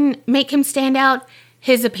personality didn't make him stand out,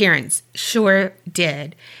 his appearance sure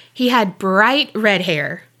did. He had bright red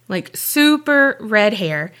hair, like super red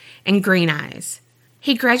hair, and green eyes.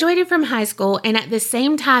 He graduated from high school, and at the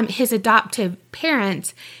same time, his adoptive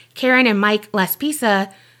parents, Karen and Mike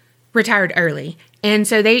Laspisa, retired early. And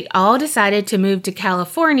so they all decided to move to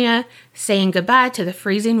California, saying goodbye to the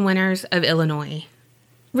freezing winters of Illinois.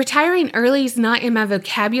 Retiring early is not in my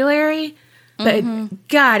vocabulary, but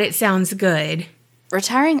God, it sounds good.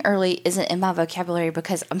 Retiring early isn't in my vocabulary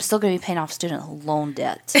because I'm still going to be paying off student loan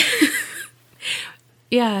debt.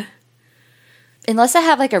 Yeah. Unless I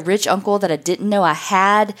have like a rich uncle that I didn't know I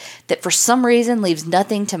had that for some reason leaves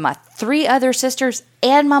nothing to my 3 other sisters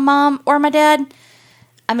and my mom or my dad,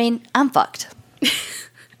 I mean, I'm fucked.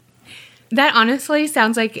 That honestly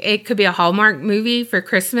sounds like it could be a Hallmark movie for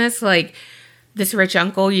Christmas. Like, this rich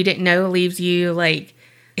uncle you didn't know leaves you, like,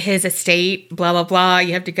 his estate, blah, blah, blah.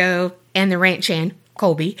 You have to go. And the ranch hand,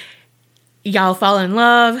 Colby. Y'all fall in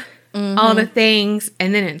love, all the things.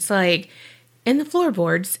 And then it's like, in the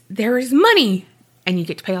floorboards, there is money. And you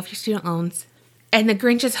get to pay off your student loans. And the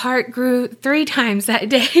Grinch's heart grew 3 times that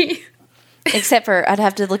day. Except for I'd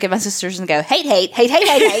have to look at my sisters and go, hate, hate, hate, hate,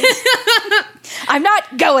 hate, hate. I'm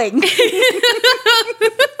not going.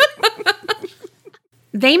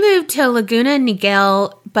 They moved to Laguna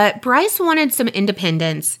Niguel, but Bryce wanted some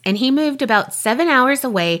independence, and he moved about 7 hours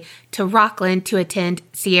away to Rocklin to attend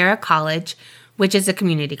Sierra College, which is a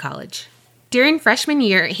community college. During freshman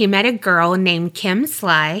year, he met a girl named Kim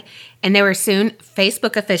Sly, and they were soon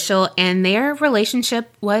Facebook official, and their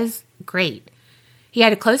relationship was great. He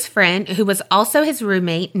had a close friend who was also his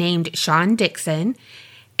roommate named Sean Dixon,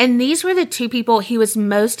 and these were the 2 people he was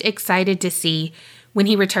most excited to see when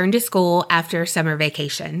he returned to school after summer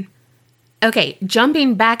vacation. Okay,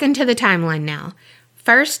 jumping back into the timeline now.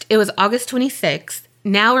 First, it was August 26th.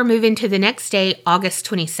 Now we're moving to the next day, August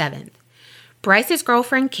 27th. Bryce's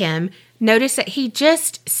girlfriend, Kim, noticed that he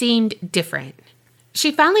just seemed different. She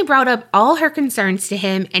finally brought up all her concerns to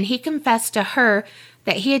him, and he confessed to her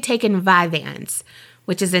that he had taken Vyvanse,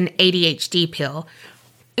 which is an ADHD pill.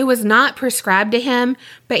 It was not prescribed to him,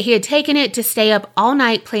 but he had taken it to stay up all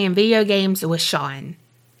night playing video games with Sean.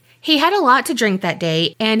 He had a lot to drink that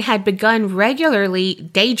day and had begun regularly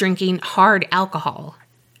day drinking hard alcohol.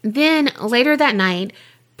 Then, later that night,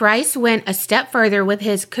 Bryce went a step further with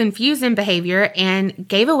his confusing behavior and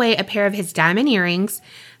gave away a pair of his diamond earrings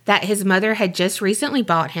that his mother had just recently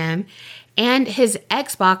bought him, and his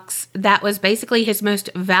Xbox that was basically his most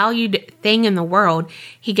valued thing in the world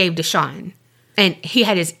he gave to Sean. And he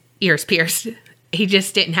had his ears pierced. He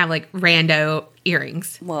just didn't have, like, rando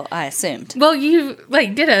earrings. Well, I assumed. Well, you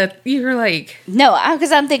were like... No,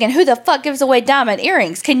 because I'm thinking, who the fuck gives away diamond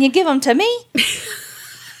earrings? Can you give them to me?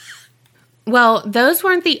 Well, those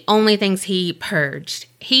weren't the only things he purged.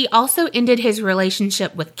 He also ended his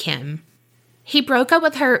relationship with Kim. He broke up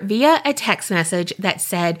with her via a text message that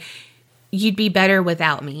said, "You'd be better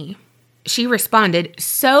without me." She responded,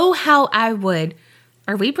 "So how I would.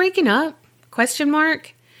 Are we breaking up? ?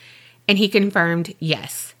 And he confirmed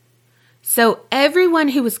yes. So everyone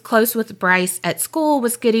who was close with Bryce at school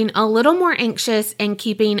was getting a little more anxious and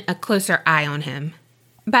keeping a closer eye on him.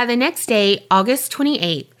 By the next day, August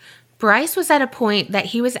 28th, Bryce was at a point that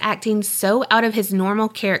he was acting so out of his normal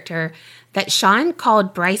character that Sean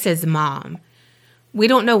called Bryce's mom. We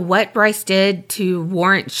don't know what Bryce did to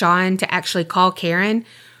warrant Sean to actually call Karen,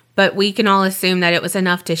 but we can all assume that it was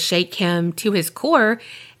enough to shake him to his core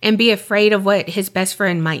and be afraid of what his best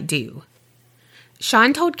friend might do.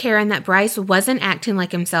 Sean told Karen that Bryce wasn't acting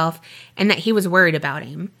like himself and that he was worried about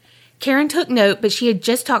him. Karen took note, but she had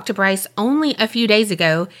just talked to Bryce only a few days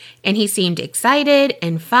ago, and he seemed excited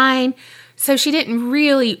and fine, so she didn't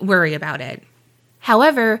really worry about it.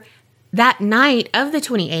 However, that night of the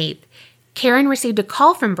 28th, Karen received a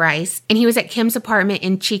call from Bryce, and he was at Kim's apartment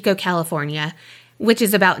in Chico, California, which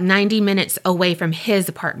is about 90 minutes away from his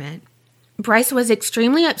apartment. Bryce was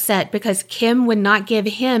extremely upset because Kim would not give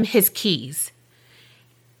him his keys.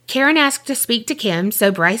 Karen asked to speak to Kim,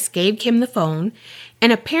 so Bryce gave Kim the phone,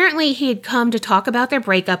 and apparently he had come to talk about their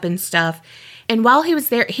breakup and stuff, and while he was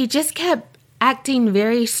there, he just kept acting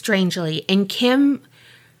very strangely, and Kim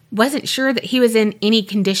wasn't sure that he was in any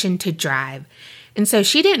condition to drive. And so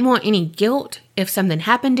she didn't want any guilt if something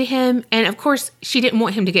happened to him, and of course, she didn't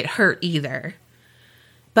want him to get hurt either.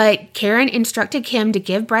 But Karen instructed Kim to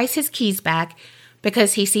give Bryce his keys back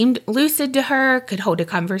because he seemed lucid to her, could hold a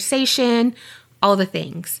conversation, all the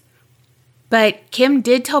things. But Kim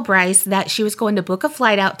did tell Bryce that she was going to book a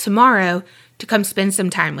flight out tomorrow to come spend some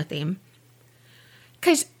time with him.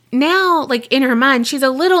 Because now, in her mind, she's a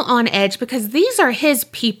little on edge because these are his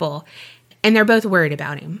people, and they're both worried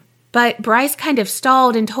about him. But Bryce kind of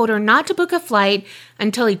stalled and told her not to book a flight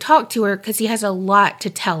until he talked to her because he has a lot to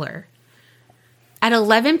tell her. At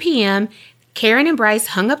 11 p.m., Karen and Bryce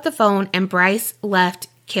hung up the phone and Bryce left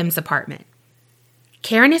Kim's apartment.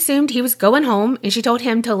 Karen assumed he was going home and she told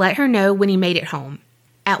him to let her know when he made it home.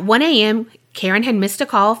 At 1 a.m., Karen had missed a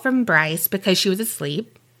call from Bryce because she was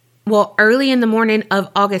asleep. Well, early in the morning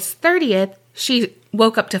of August 30th, she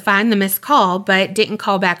woke up to find the missed call but didn't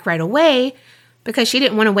call back right away because she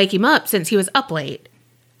didn't want to wake him up since he was up late.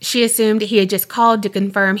 She assumed he had just called to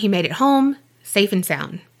confirm he made it home, safe and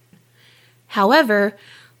sound. However,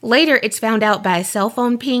 later it's found out by a cell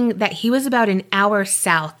phone ping that he was about an hour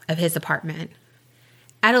south of his apartment.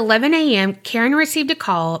 At 11 a.m., Karen received a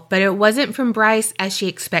call, but it wasn't from Bryce as she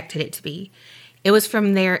expected it to be. It was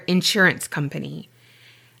from their insurance company.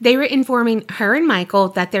 They were informing her and Michael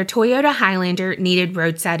that their Toyota Highlander needed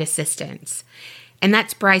roadside assistance, and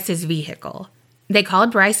that's Bryce's vehicle. They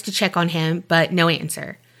called Bryce to check on him, but no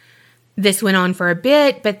answer. This went on for a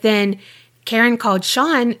bit, but then Karen called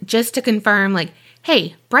Sean just to confirm,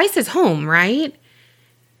 hey, Bryce is home, right?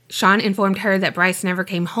 Sean informed her that Bryce never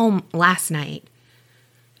came home last night.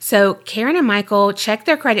 So Karen and Michael checked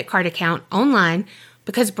their credit card account online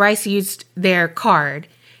because Bryce used their card.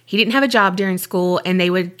 He didn't have a job during school and they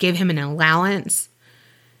would give him an allowance.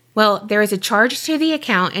 Well, there was a charge to the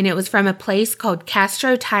account and it was from a place called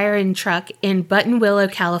Castro Tire and Truck in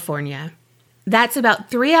Buttonwillow, California. That's about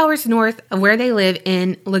 3 hours north of where they live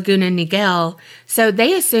in Laguna Niguel, so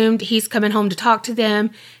they assumed he's coming home to talk to them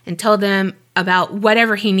and tell them about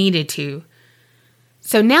whatever he needed to.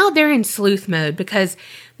 So now they're in sleuth mode because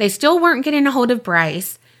they still weren't getting a hold of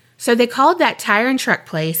Bryce, so they called that tire and truck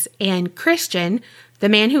place, and Christian, the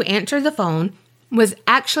man who answered the phone, was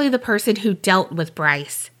actually the person who dealt with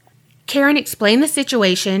Bryce. Karen explained the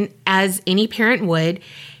situation as any parent would,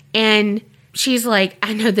 and she's like,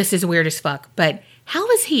 I know this is weird as fuck, but how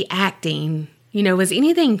was he acting? Was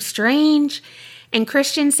anything strange? And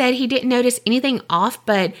Christian said he didn't notice anything off,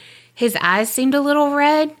 but his eyes seemed a little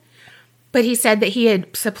red. But he said that he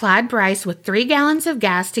had supplied Bryce with 3 gallons of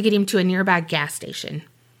gas to get him to a nearby gas station.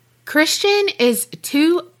 Christian is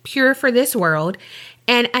too pure for this world,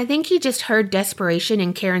 and I think he just heard desperation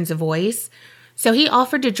in Karen's voice. So he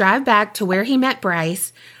offered to drive back to where he met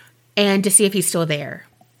Bryce and to see if he's still there.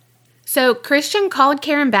 So Christian called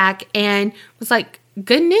Karen back and was like,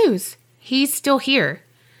 good news, he's still here,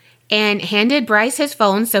 and handed Bryce his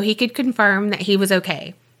phone so he could confirm that he was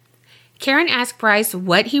okay. Karen asked Bryce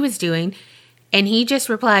what he was doing, and he just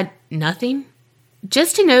replied, nothing.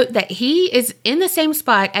 Just to note that he is in the same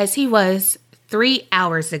spot as he was 3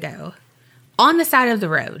 hours ago, on the side of the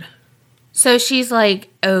road. So she's like,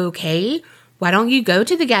 okay, why don't you go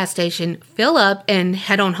to the gas station, fill up, and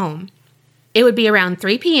head on home? It would be around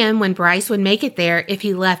 3 p.m. when Bryce would make it there if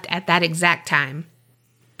he left at that exact time.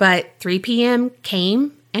 But 3 p.m.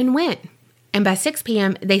 came and went, and by 6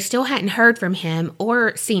 p.m. they still hadn't heard from him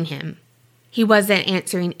or seen him. He wasn't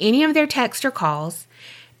answering any of their texts or calls,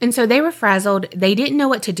 and so they were frazzled. They didn't know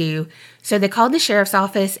what to do, so they called the sheriff's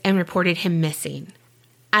office and reported him missing.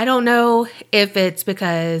 I don't know if it's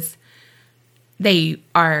because they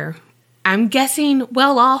are, I'm guessing,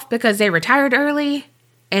 well off because they retired early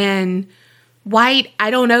and white.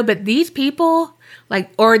 I don't know, but these people,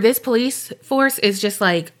 or this police force is just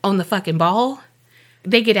on the fucking ball.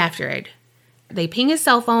 They get after it. They ping his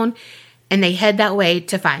cell phone, and they head that way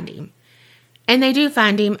to find him. And they do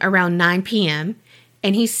find him around 9 p.m.,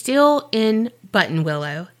 and he's still in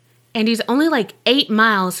Buttonwillow, and he's only like 8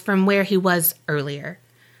 miles from where he was earlier.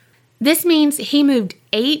 This means he moved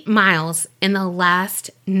 8 miles in the last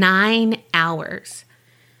 9 hours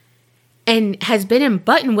and has been in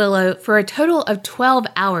Buttonwillow for a total of 12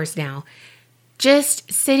 hours now,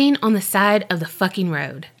 just sitting on the side of the fucking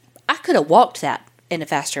road. I could have walked that in a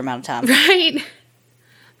faster amount of time. Right?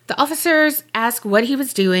 The officers asked what he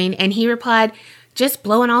was doing, and he replied, just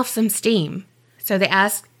blowing off some steam. So they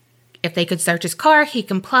asked if they could search his car. He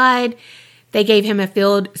complied. They gave him a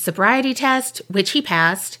field sobriety test, which he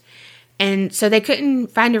passed. And so they couldn't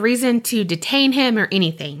find a reason to detain him or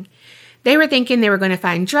anything. They were thinking they were going to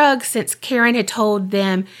find drugs since Karen had told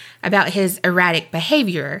them about his erratic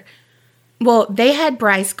behavior. Well, they had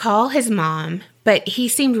Bryce call his mom, but he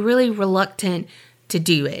seemed really reluctant to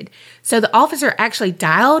do it. So the officer actually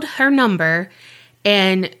dialed her number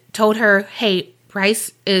and told her, hey,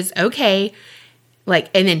 Bryce is okay, and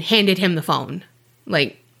then handed him the phone.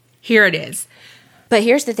 Here it is. But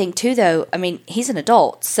here's the thing, too, though. I mean, he's an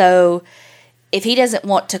adult. So if he doesn't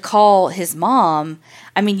want to call his mom,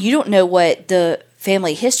 I mean, you don't know what the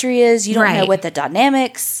family history is. You don't know what the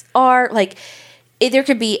dynamics are. There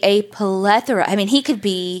could be a plethora. I mean, he could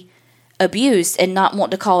be abused and not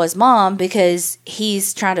want to call his mom because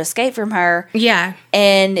he's trying to escape from her. Yeah.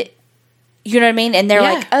 And you know what I mean? And they're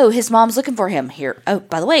like, oh, his mom's looking for him here. Oh,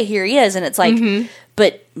 by the way, here he is. And it's like,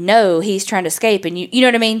 but no, he's trying to escape. And you know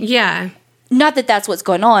what I mean? Yeah. Not that that's what's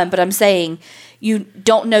going on, but I'm saying you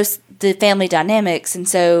don't know the family dynamics, and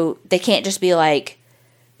so they can't just be like,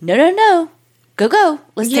 no, go,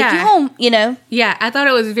 let's take you home, Yeah, I thought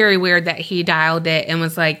it was very weird that he dialed it and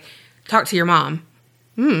was like, talk to your mom.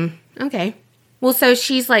 Okay. Well, so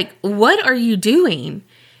she's like, what are you doing?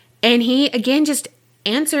 And he, again, just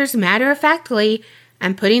answers matter-of-factly,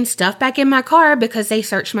 I'm putting stuff back in my car because they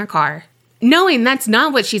searched my car. Knowing that's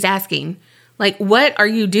not what she's asking. What are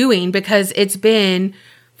you doing? Because it's been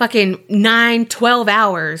fucking 9-12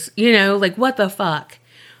 hours, what the fuck?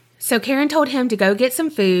 So Karen told him to go get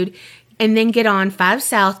some food and then get on 5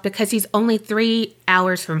 South because he's only 3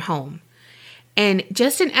 hours from home. And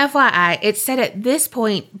just an FYI, it said at this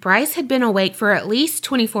point, Bryce had been awake for at least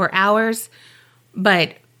 24 hours,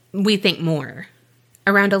 but we think more.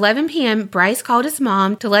 Around 11 p.m., Bryce called his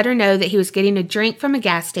mom to let her know that he was getting a drink from a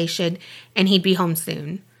gas station and he'd be home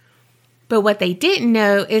soon. But what they didn't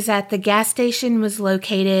know is that the gas station was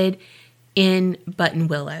located in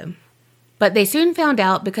Buttonwillow. But they soon found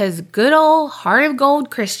out because good old heart of gold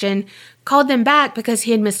Christian called them back because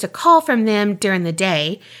he had missed a call from them during the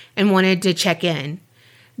day and wanted to check in.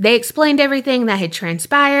 They explained everything that had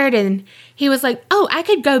transpired, and he was like, oh, I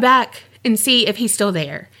could go back and see if he's still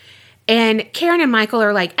there. And Karen and Michael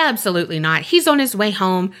are like, absolutely not. He's on his way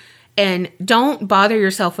home, and don't bother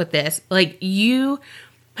yourself with this. You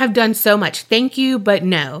have done so much. Thank you, but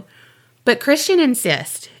no. But Christian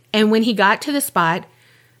insists, and when he got to the spot,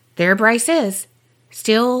 there Bryce is,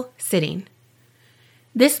 still sitting.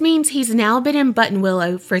 This means he's now been in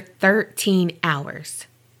Buttonwillow for 13 hours.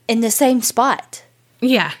 In the same spot?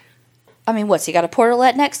 Yeah. I mean, what's he got a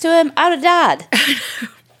portalette next to him? I would have died.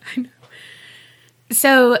 I know.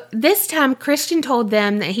 So this time, Christian told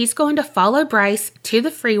them that he's going to follow Bryce to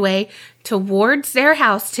the freeway towards their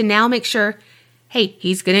house to now make sure, hey,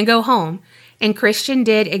 he's going to go home. And Christian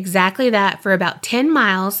did exactly that for about 10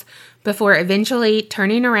 miles before eventually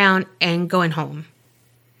turning around and going home.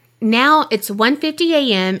 Now it's 1:50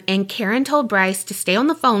 a.m. and Karen told Bryce to stay on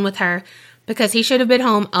the phone with her because he should have been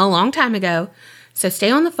home a long time ago. So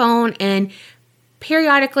stay on the phone, and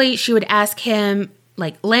periodically she would ask him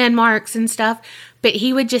landmarks and stuff, but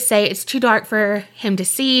he would just say it's too dark for him to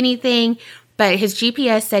see anything, but his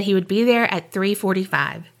GPS said he would be there at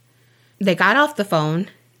 3:45. They got off the phone,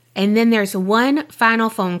 and then there's one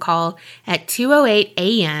final phone call at 2:08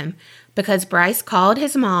 a.m. because Bryce called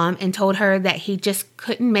his mom and told her that he just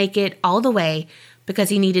couldn't make it all the way because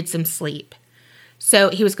he needed some sleep. So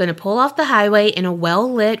he was going to pull off the highway in a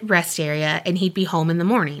well-lit rest area and he'd be home in the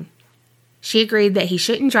morning. She agreed that he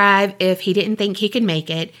shouldn't drive if he didn't think he could make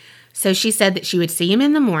it, so she said that she would see him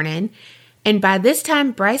in the morning. And by this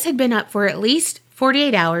time, Bryce had been up for at least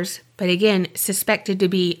 48 hours, but again, suspected to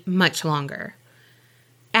be much longer.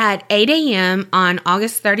 At 8 a.m. on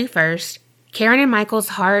August 31st, Karen and Michael's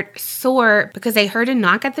heart soar because they heard a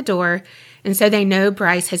knock at the door, and so they know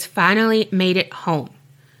Bryce has finally made it home.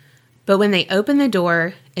 But when they open the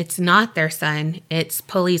door, it's not their son, it's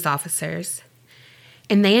police officers.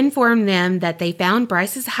 And they inform them that they found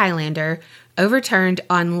Bryce's Highlander overturned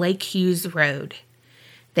on Lake Hughes Road.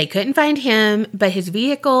 They couldn't find him, but his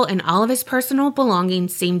vehicle and all of his personal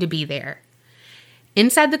belongings seemed to be there.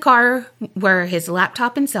 Inside the car were his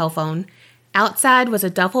laptop and cell phone. Outside was a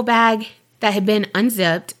duffel bag that had been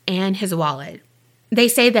unzipped and his wallet. They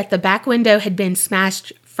say that the back window had been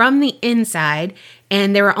smashed from the inside,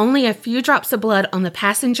 and there were only a few drops of blood on the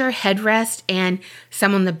passenger headrest and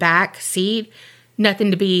some on the back seat.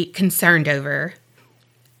 Nothing to be concerned over.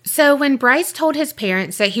 So when Bryce told his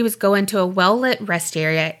parents that he was going to a well-lit rest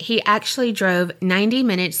area, he actually drove 90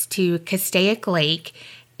 minutes to Castaic Lake,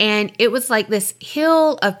 and it was like this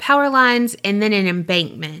hill of power lines and then an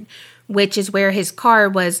embankment, which is where his car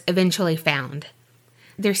was eventually found.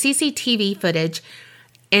 There's CCTV footage,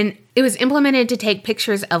 and it was implemented to take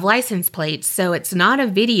pictures of license plates, so it's not a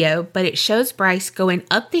video, but it shows Bryce going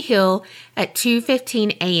up the hill at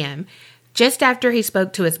 2:15 a.m., just after he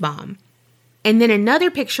spoke to his mom. And then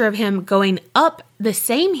another picture of him going up the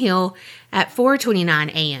same hill at 4:29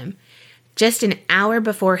 a.m., just an hour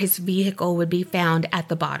before his vehicle would be found at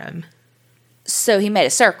the bottom. So he made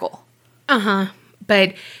a circle.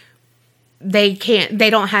 But they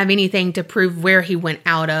don't have anything to prove where he went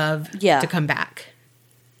out of to come back.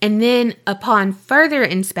 And then upon further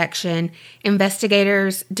inspection,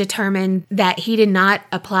 investigators determined that he did not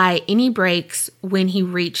apply any brakes when he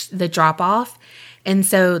reached the drop-off. And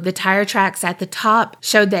so the tire tracks at the top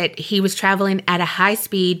showed that he was traveling at a high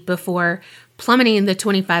speed before plummeting the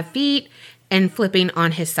 25 feet and flipping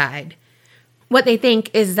on his side. What they think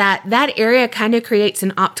is that that area kind of creates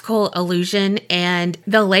an optical illusion, and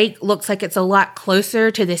the lake looks like it's a lot closer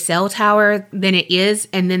to the cell tower than it is.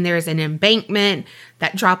 And then there's an embankment,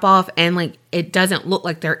 that drop off, and like it doesn't look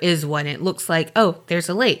like there is one. It looks like, oh, there's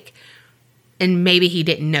a lake. And maybe he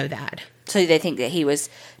didn't know that. So they think that he was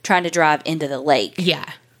trying to drive into the lake.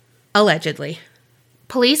 Yeah, allegedly.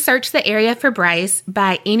 Police searched the area for Bryce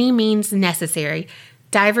by any means necessary.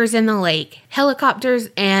 Divers in the lake, helicopters,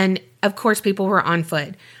 and of course people were on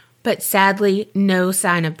foot. But sadly, no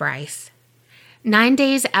sign of Bryce. 9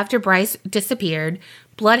 days after Bryce disappeared,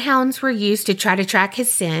 bloodhounds were used to try to track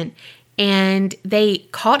his scent, and they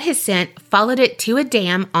caught his scent, followed it to a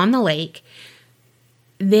dam on the lake,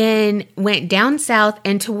 then went down south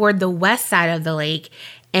and toward the west side of the lake,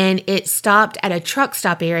 and it stopped at a truck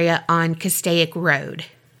stop area on Castaic Road.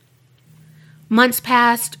 Months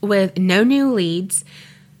passed with no new leads,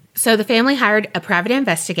 so the family hired a private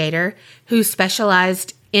investigator who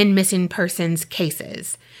specialized in missing persons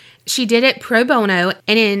cases. She did it pro bono,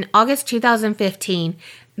 and in August 2015,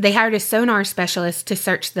 they hired a sonar specialist to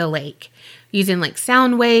search the lake using like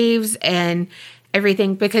sound waves and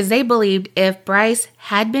everything, because they believed if Bryce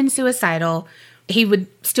had been suicidal, he would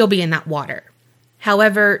still be in that water.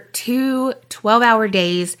 However, 2 12-hour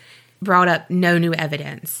days brought up no new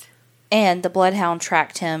evidence. And the bloodhound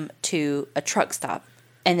tracked him to a truck stop,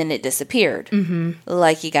 and then it disappeared,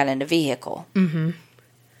 like he got in a vehicle.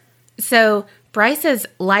 So Bryce's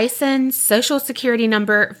license, social security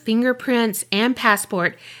number, fingerprints, and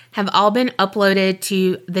passport have all been uploaded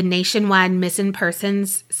to the nationwide missing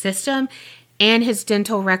persons system, and his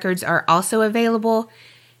dental records are also available.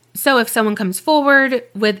 So if someone comes forward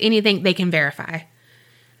with anything, they can verify.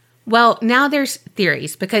 Well, now there's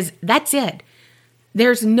theories, because that's it.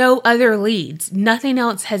 There's no other leads. Nothing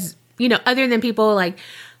else has, other than people like,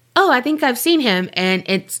 oh, I think I've seen him, and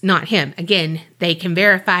it's not him. Again, they can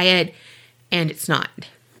verify it, and it's not.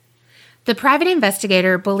 The private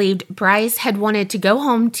investigator believed Bryce had wanted to go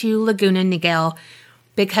home to Laguna Niguel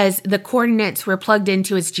because the coordinates were plugged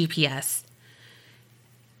into his GPS.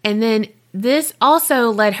 And then this also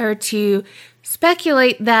led her to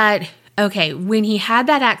speculate that, okay, when he had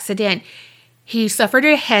that accident, he suffered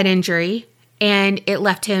a head injury and it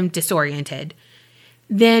left him disoriented.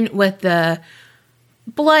 Then with the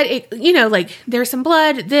blood, there's some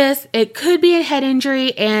blood, it could be a head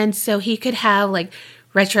injury, and so he could have like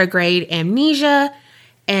retrograde amnesia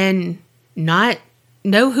and not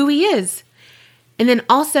know who he is. And then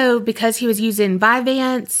also because he was using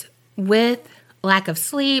Vyvanse with lack of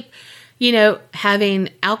sleep, having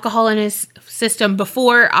alcohol in his system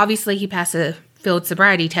before, obviously he passed a field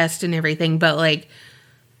sobriety test and everything, but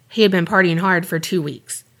he had been partying hard for 2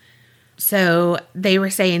 weeks. So they were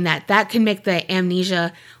saying that could make the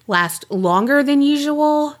amnesia last longer than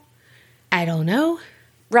usual. I don't know.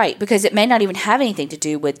 Right, because it may not even have anything to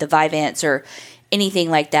do with the Vyvanse or anything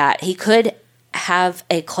like that. He could have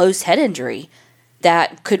a closed head injury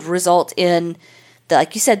that could result in,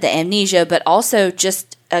 like you said, the amnesia, but also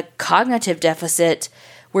just a cognitive deficit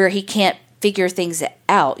where he can't figure things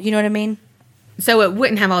out. You know what I mean? So it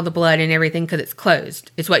wouldn't have all the blood and everything because it's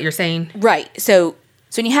closed, is what you're saying? Right. So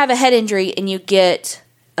when you have a head injury and you get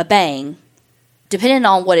a bang, depending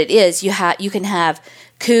on what it is, you can have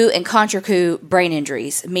coup and contra coup brain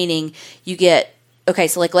injuries, meaning you get, okay,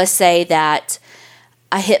 so like let's say that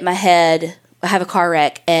I hit my head, I have a car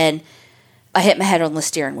wreck, and I hit my head on the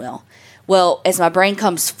steering wheel. Well, as my brain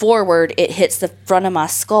comes forward, it hits the front of my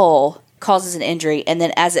skull, causes an injury, and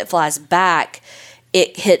then as it flies back,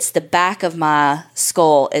 it hits the back of my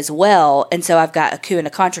skull as well, and so I've got a coup and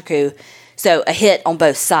a contra coup, so a hit on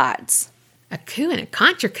both sides. A coup and a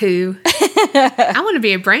contra coup? I want to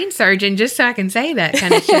be a brain surgeon just so I can say that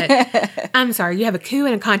kind of shit. I'm sorry, you have a coup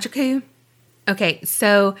and a contra coup? Okay,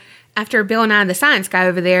 so after Bill and I, the science guy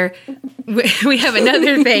over there, we have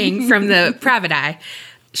another thing from the private eye.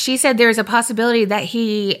 She said there's a possibility that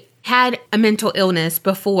he had a mental illness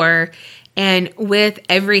before, and with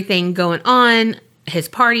everything going on, his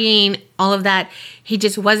partying, all of that, he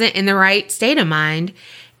just wasn't in the right state of mind,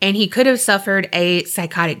 and he could have suffered a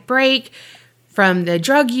psychotic break from the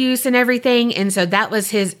drug use and everything, and so that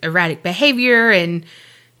was his erratic behavior, and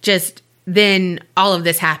just then all of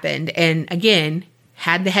this happened, and again,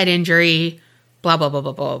 had the head injury, blah, blah, blah,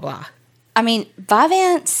 blah, blah, blah. I mean,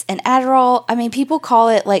 Vyvanse and Adderall, I mean, people call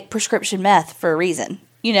it like prescription meth for a reason,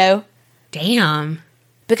 you know? Damn.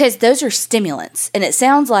 Because those are stimulants. And it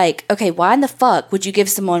sounds like, okay, why in the fuck would you give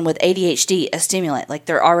someone with ADHD a stimulant? Like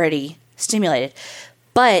they're already stimulated.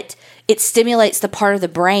 But it stimulates the part of the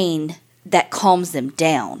brain that calms them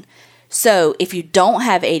down. So if you don't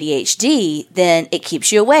have ADHD, then it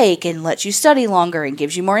keeps you awake and lets you study longer and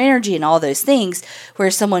gives you more energy and all those things.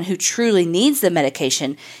 Whereas someone who truly needs the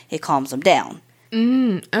medication, it calms them down.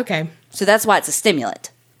 Okay. So that's why it's a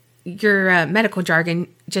stimulant. Your medical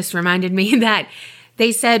jargon just reminded me that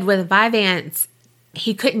they said with Vyvanse,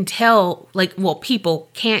 he couldn't tell, people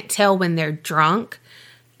can't tell when they're drunk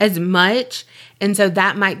as much. And so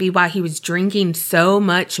that might be why he was drinking so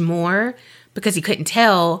much more, because he couldn't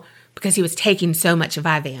tell because he was taking so much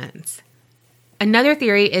Vyvanse. Another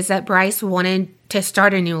theory is that Bryce wanted to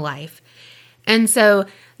start a new life. And so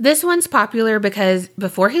this one's popular because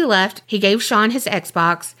before he left, he gave Sean his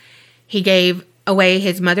Xbox. He gave away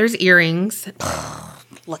his mother's earrings.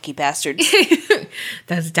 Lucky bastards.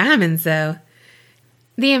 Those diamonds, though.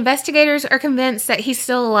 The investigators are convinced that he's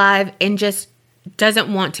still alive and just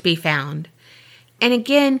doesn't want to be found. And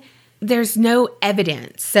again, there's no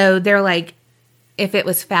evidence. So they're like, if it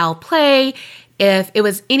was foul play, if it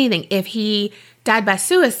was anything, if he died by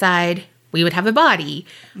suicide, we would have a body.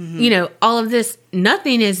 Mm-hmm. You know, all of this,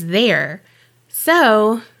 nothing is there.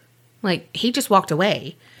 So, he just walked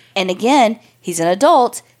away. And again, he's an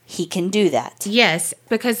adult. He can do that. Yes,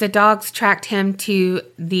 because the dogs tracked him to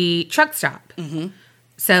the truck stop. Mm-hmm.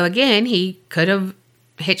 So again, he could have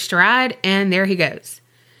hitched a ride, and there he goes.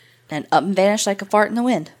 And up and vanished like a fart in the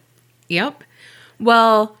wind. Yep.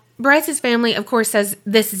 Well, Bryce's family, of course, says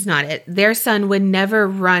this is not it. Their son would never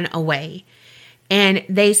run away. And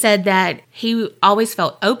they said that he always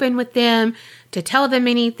felt open with them to tell them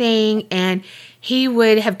anything. And he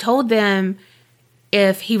would have told them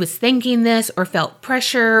if he was thinking this or felt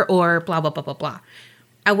pressure or blah, blah, blah, blah, blah.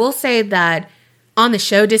 I will say that on the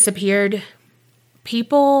show Disappeared,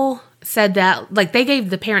 people said that, they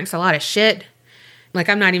gave the parents a lot of shit.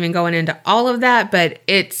 I'm not even going into all of that, but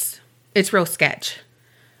it's real sketch.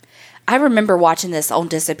 I remember watching this on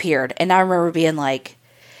Disappeared, and I remember being like,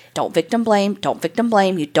 don't victim blame, don't victim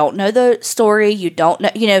blame. You don't know the story. You don't know,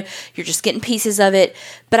 you're just getting pieces of it.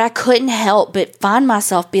 But I couldn't help but find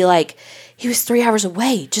myself be like, he was 3 hours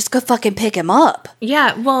away. Just go fucking pick him up.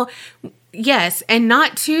 Yeah, well, yes, and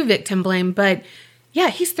not to victim blame, but yeah,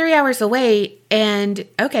 he's 3 hours away, and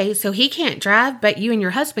okay, so he can't drive, but you and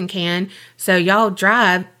your husband can. So y'all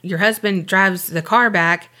drive, your husband drives the car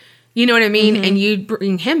back, you know what I mean? Mm-hmm. And you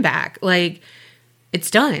bring him back. It's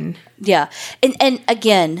done. Yeah. And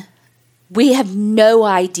again, we have no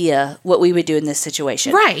idea what we would do in this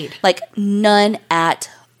situation. Right. None at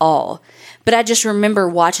all. But I just remember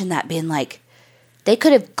watching that being like, they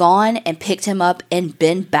could have gone and picked him up and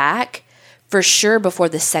been back for sure before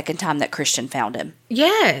the second time that Christian found him.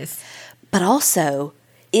 Yes. But also,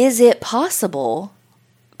 is it possible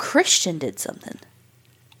Christian did something?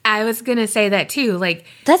 I was going to say that too.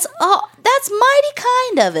 That's mighty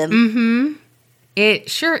kind of him. Mm-hmm. It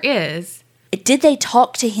sure is. Did they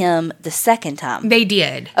talk to him the second time? They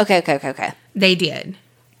did. Okay. They did.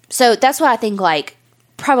 So that's why I think,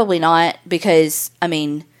 probably not, because,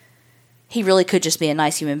 he really could just be a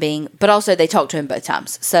nice human being. But also, they talked to him both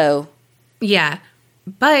times, so. Yeah.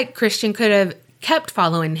 But Christian could have kept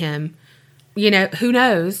following him. Who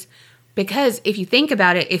knows? Because if you think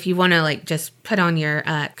about it, if you want to, just put on your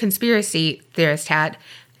conspiracy theorist hat,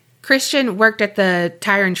 Christian worked at the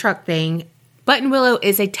tire and truck thing. Buttonwillow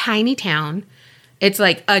is a tiny town. It's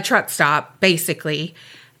like a truck stop, basically.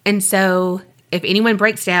 And so if anyone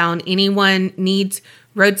breaks down, anyone needs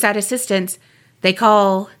roadside assistance, they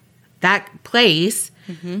call that place.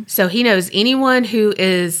 Mm-hmm. So he knows anyone who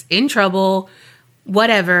is in trouble,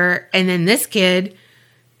 whatever. And then this kid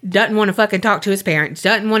doesn't want to fucking talk to his parents,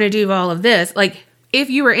 doesn't want to do all of this. Like, if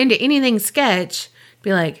you were into anything sketch,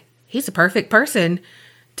 be like, he's a perfect person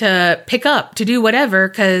to pick up, to do whatever,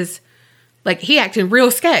 because, like, he acted real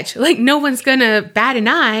sketch. Like, no one's going to bat an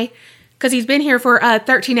eye because he's been here for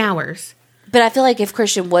 13 hours. But I feel like if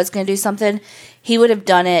Christian was going to do something, he would have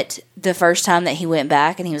done it the first time that he went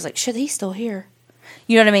back, and he was like, shit, he's still here.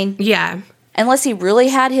 You know what I mean? Yeah. Unless he really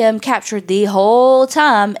had him captured the whole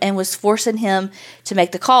time and was forcing him to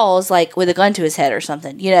make the calls, like with a gun to his head or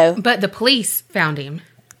something, you know? But the police found him.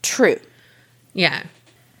 True. Yeah.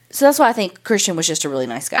 So that's why I think Christian was just a really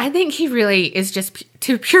nice guy. I think he really is just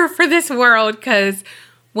too pure for this world because,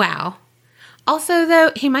 wow. Also,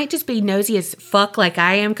 though, he might just be nosy as fuck like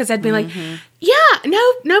I am because I'd be like, yeah,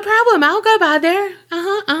 no problem. I'll go by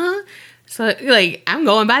there. So, like, I'm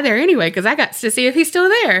going by there anyway because I got to see if he's still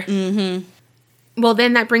there. Mm-hmm. Well,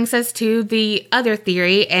 then that brings us to the other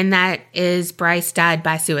theory, and that is Bryce died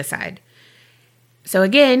by suicide. So,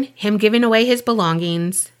 again, him giving away his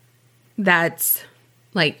belongings, that's,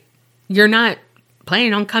 like, you're not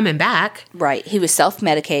planning on coming back. Right. He was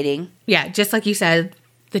self-medicating. Yeah, just like you said,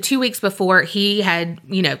 the 2 weeks before, he had,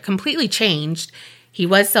 completely changed. He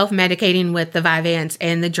was self-medicating with the Vyvanse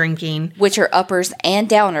and the drinking. Which are uppers and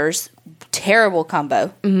downers. Terrible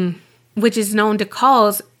combo. Mm-hmm. Which is known to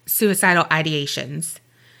cause suicidal ideations.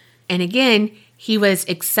 And again, he was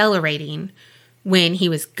accelerating. When he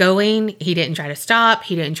was going, he didn't try to stop.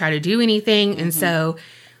 He didn't try to do anything. And so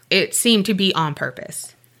it seemed to be on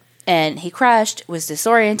purpose. And he crashed, was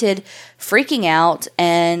disoriented, freaking out,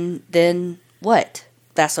 and then what?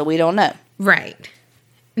 That's what we don't know. Right.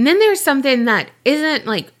 And then there's something that isn't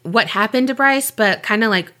like what happened to Bryce, but kind of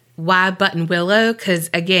like why Button Willow, because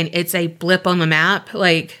again, it's a blip on the map.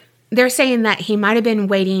 Like, they're saying that he might have been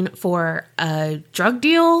waiting for a drug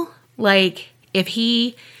deal. Like, if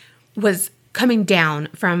he was coming down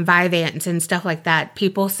from Vyvanse and stuff like that,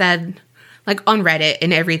 people said, like, on Reddit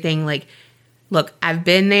and everything, like, look, I've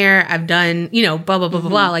been there, I've done, blah, blah, blah, blah,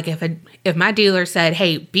 blah. Like, if my dealer said,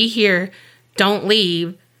 hey, be here, don't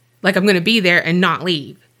leave, like, I'm going to be there and not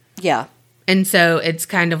leave. Yeah. And so it's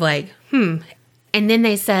kind of like, And then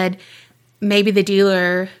they said maybe the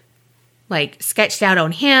dealer, like, sketched out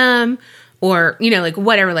on him or, like,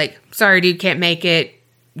 whatever, like, sorry, dude, can't make it,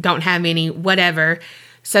 don't have any, whatever.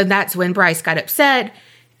 So that's when Bryce got upset,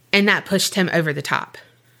 and that pushed him over the top.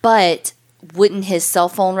 But wouldn't his cell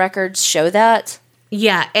phone records show that?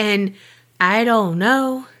 Yeah, and I don't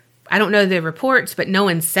know. I don't know the reports, but no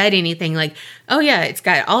one said anything like, oh, yeah, it's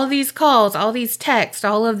got all these calls, all these texts,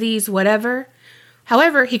 all of these whatever.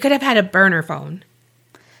 However, he could have had a burner phone.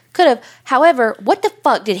 Could have. However, what the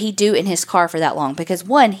fuck did he do in his car for that long? Because,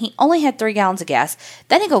 one, he only had 3 gallons of gas.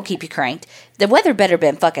 That ain't gonna keep you cranked. The weather better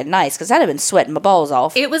been fucking nice, because I'd have been sweating my balls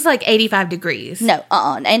off. It was like 85 degrees. No,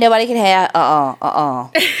 Ain't nobody can have,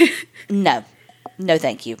 No. No,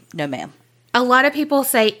 thank you. No, ma'am. A lot of people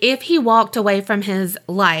say if he walked away from his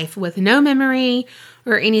life with no memory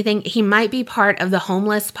or anything, he might be part of the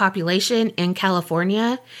homeless population in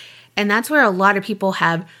California. And that's where a lot of people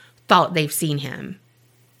have thought they've seen him.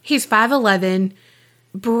 He's 5'11",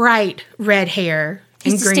 bright red hair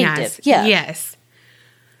and green eyes. Yeah. Yes.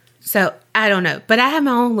 So, I don't know. But I have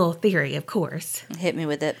my own little theory, of course. Hit me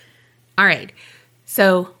with it. All right.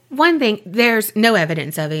 So, one thing, there's no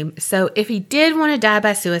evidence of him. So, if he did want to die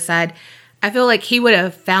by suicide, I feel like he would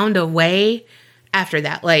have found a way after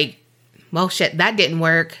that. Like, well, shit, that didn't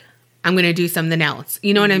work. I'm going to do something else.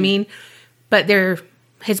 You know what I mean? But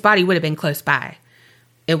his body would have been close by.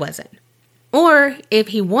 It wasn't. Or if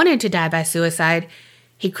he wanted to die by suicide,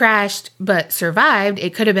 he crashed but survived.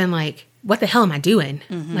 It could have been like, what the hell am I doing?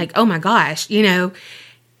 Like, oh my gosh,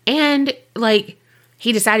 And like,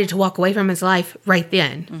 he decided to walk away from his life right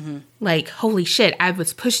then. Like, holy shit, I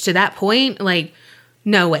was pushed to that point. Like,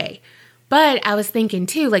 no way. But I was thinking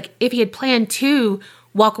too, like, if he had planned to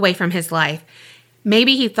walk away from his life,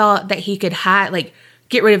 maybe he thought that he could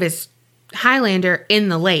get rid of his Highlander in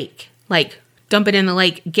the lake. Like, dump it in the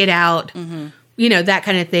lake, get out, that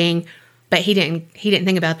kind of thing. But he didn't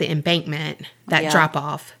think about the embankment, that drop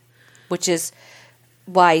off. Which is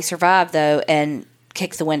why he survived, though, and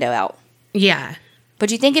kicked the window out. Yeah. But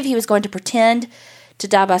do you think if he was going to pretend to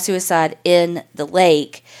die by suicide in the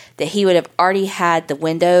lake, that he would have already had the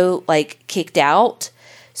window, like, kicked out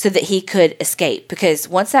so that he could escape? Because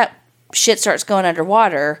once that shit starts going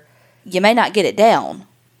underwater, you may not get it down.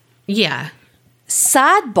 Yeah.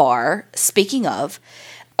 Sidebar, speaking of,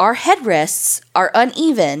 our headrests are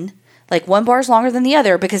uneven. Like one bar is longer than the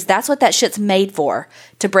other because that's what that shit's made for,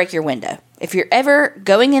 to break your window. If you're ever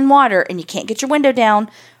going in water and you can't get your window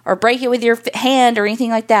down or break it with your hand or anything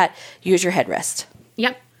like that, use your headrest.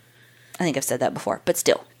 Yep. I think I've said that before, but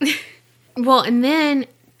still. Well, and then,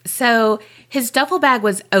 so his duffel bag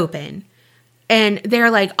was open. And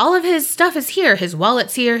they're like, all of his stuff is here. His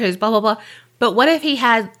wallet's here, his blah, blah, blah. But what if he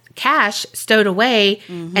had cash stowed away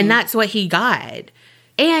and that's what he got?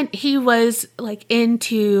 And he was like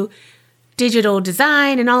into digital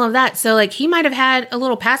design and all of that. So like he might have had a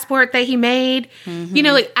little passport that he made. You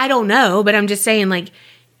know, like I don't know, but I'm just saying like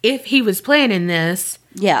if he was planning this,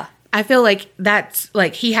 yeah, I feel like that's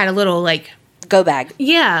like he had a little like go bag.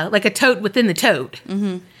 Yeah, like a tote within the tote.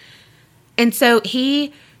 And so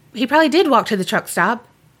he probably did walk to the truck stop.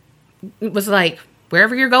 It was like,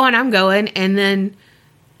 wherever you're going, I'm going. And then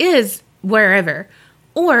is wherever.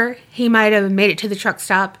 Or he might have made it to the truck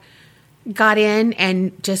stop, got in,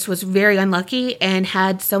 and just was very unlucky and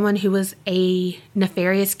had someone who was a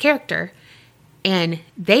nefarious character. And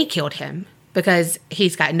they killed him because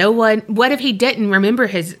he's got no one. What if he didn't remember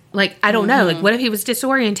his, like, I don't know. Like, what if he was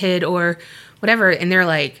disoriented or whatever? And they're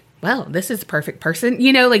like, well, this is the perfect person.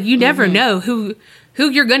 You know, like, you never know who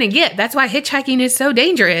you're going to get. That's why hitchhiking is so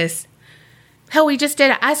dangerous. Hell, we just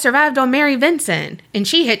did I Survived on Mary Vincent, and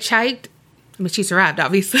she hitchhiked. I mean, she survived,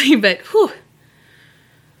 obviously, but whew.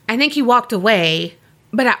 I think he walked away,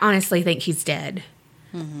 but I honestly think he's dead.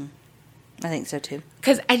 I think so, too.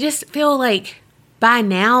 Because I just feel like by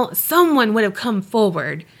now, someone would have come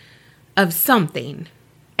forward of something.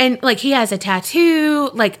 And, like, he has a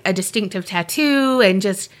tattoo, like a distinctive tattoo, and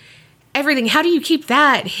just everything. How do you keep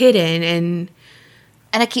that hidden? And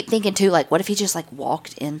I keep thinking, too, like, what if he just, like,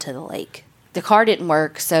 walked into the lake? The car didn't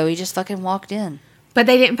work, so he just fucking walked in. But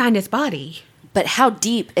they didn't find his body. But how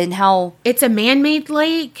deep and how... It's a man-made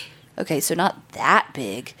lake. Okay, so not that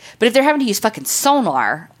big. But if they're having to use fucking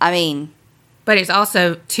sonar, I mean... But it's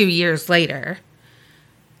also 2 years later.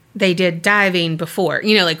 They did diving before,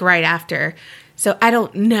 you know, like right after. So I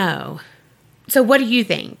don't know. So what do you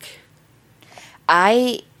think?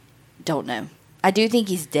 I don't know. I do think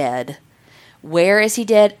he's dead. Where is he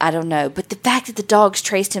dead? I don't know. But the fact that the dogs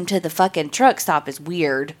traced him to the fucking truck stop is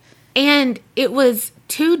weird. And it was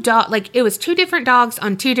two different dogs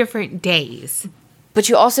on 2 different days. But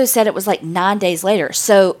you also said it was like 9 days later.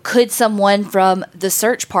 So could someone from the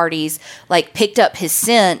search parties like picked up his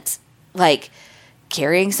scent, like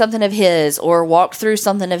carrying something of his or walked through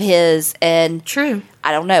something of his? And true.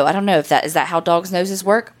 I don't know. I don't know if is that how dogs' noses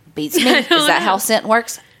work? Beats me. Is that how scent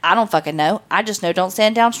works? I don't fucking know. I just know don't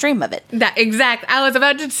stand downstream of it. That exact. I was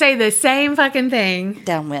about to say the same fucking thing.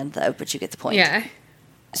 Downwind though, but you get the point. Yeah.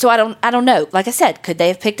 So I don't know. Like I said, could they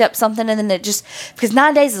have picked up something and then it just, because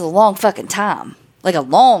 9 days is a long fucking time, like a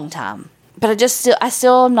long time. But I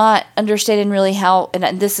still am not understanding really how,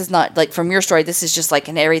 and this is not like from your story. This is just like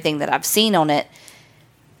in everything that I've seen on it.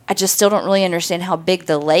 I just still don't really understand how big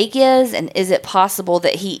the lake is, and is it possible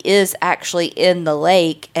that he is actually in the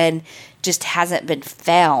lake and just hasn't been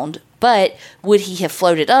found? But would he have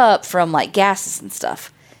floated up from like gases and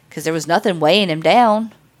stuff? Because there was nothing weighing him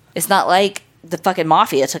down. It's not like the fucking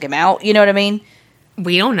mafia took him out. You know what I mean?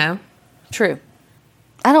 We don't know. True.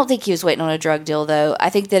 I don't think he was waiting on a drug deal, though.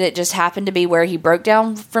 I think that it just happened to be where he broke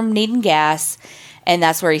down from needing gas, and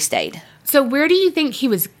that's where he stayed. So where do you think he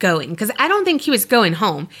was going? Because I don't think he was going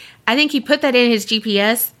home. I think he put that in his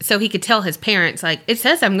GPS so he could tell his parents, like, it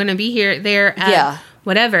says I'm going to be here, there,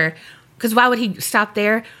 whatever. Because why would he stop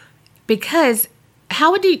there? Because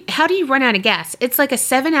how do you run out of gas? It's like a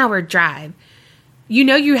 7-hour drive. You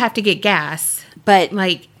know you have to get gas. But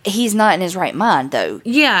like he's not in his right mind, though.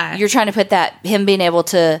 Yeah. You're trying to put him being able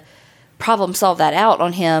to problem solve that out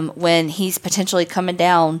on him when he's potentially coming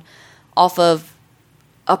down off of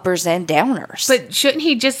uppers and downers. But shouldn't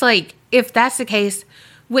he just like, if that's the case,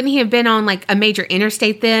 wouldn't he have been on like a major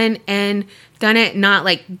interstate then and done it, not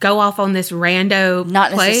like go off on this rando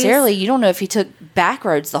Not place? necessarily. You don't know if he took back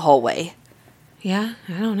roads the whole way. Yeah,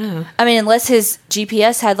 I don't know. I mean, unless his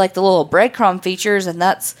GPS had like the little breadcrumb features, and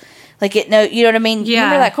that's like you know what I mean? Yeah.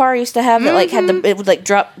 Remember that car used to have that like had it would like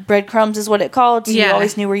drop breadcrumbs is what it called, so you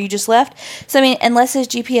always knew where you just left. So I mean, unless his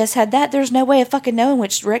GPS had that, there's no way of fucking knowing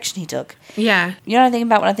which direction he took. Yeah. You know what I think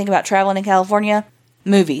about when I think about traveling in California?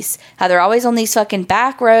 Movies. How they're always on these fucking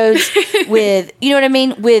back roads with, you know what I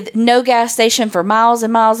mean? With no gas station for miles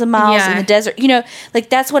and miles and miles in the desert. You know, like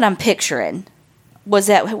that's what I'm picturing. Was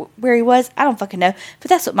that where he was? I don't fucking know. But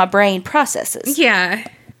that's what my brain processes. Yeah.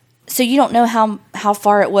 So you don't know how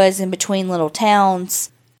far it was in between little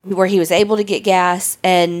towns where he was able to get gas.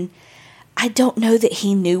 And I don't know that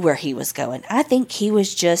he knew where he was going. I think he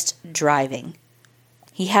was just driving.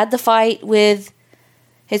 He had the fight with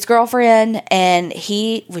his girlfriend, and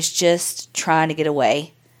he was just trying to get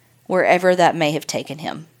away, wherever that may have taken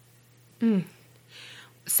him.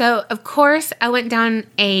 So, of course, I went down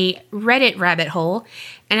a Reddit rabbit hole,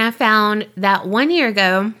 and I found that 1 year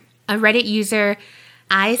ago, a Reddit user,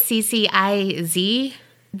 ICCIZ,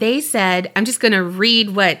 they said, I'm just going to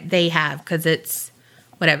read what they have because it's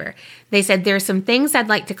whatever. They said, there's some things I'd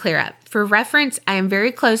like to clear up. For reference, I am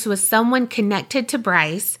very close with someone connected to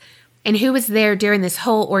Bryce and who was there during this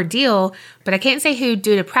whole ordeal, but I can't say who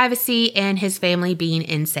due to privacy and his family being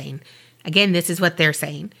insane. Again, this is what they're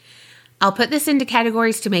saying. I'll put this into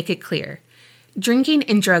categories to make it clear. Drinking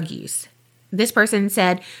and drug use. This person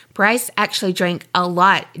said Bryce actually drank a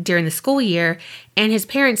lot during the school year, and his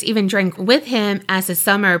parents even drank with him as a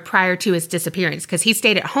summer prior to his disappearance because he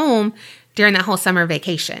stayed at home during that whole summer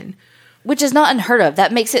vacation. Which is not unheard of.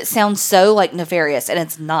 That makes it sound so, nefarious, and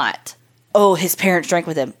it's not. Oh, his parents drank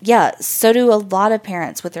with him. Yeah, so do a lot of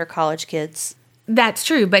parents with their college kids. That's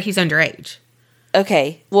true, but he's underage.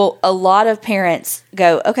 Okay, well, a lot of parents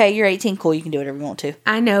go, okay, you're 18, cool, you can do whatever you want to.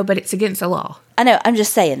 I know, but it's against the law. I know, I'm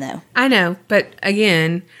just saying, though. I know, but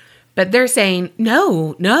again, they're saying,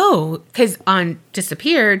 no, because on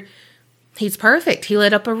Disappeared, he's perfect. He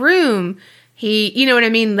lit up a room. You know what I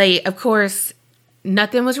mean? Of course,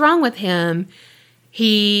 nothing was wrong with him.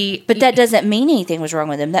 But that doesn't mean anything was wrong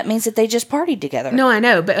with him. That means that they just partied together. No, I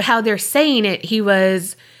know, but how they're saying it, he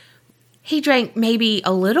drank maybe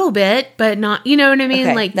a little bit, but not, you know what I mean?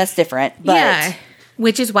 Okay, that's different. But yeah,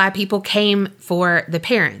 which is why people came for the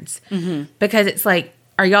parents. Mm-hmm. Because it's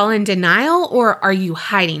are y'all in denial or are you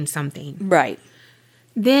hiding something? Right.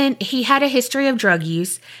 Then he had a history of drug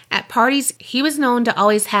use. At parties, he was known to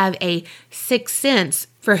always have a sixth sense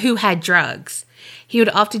for who had drugs. He would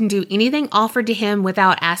often do anything offered to him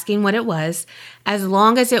without asking what it was, as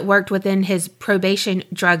long as it worked within his probation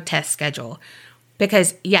drug test schedule.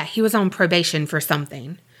 Because, yeah, he was on probation for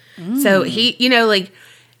something. So he,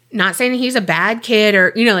 not saying he's a bad kid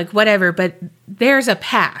or, whatever, but there's a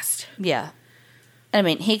past. Yeah. I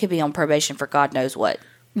mean, he could be on probation for God knows what.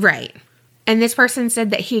 Right. And this person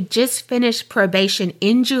said that he had just finished probation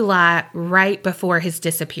in July right before his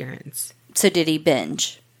disappearance. So did he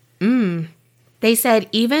binge? They said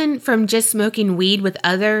even from just smoking weed with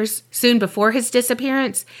others soon before his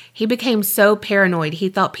disappearance, he became so paranoid he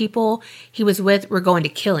thought people he was with were going to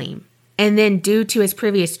kill him. And then due to his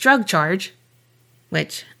previous drug charge,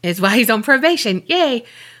 which is why he's on probation, yay,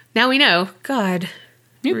 now we know. God.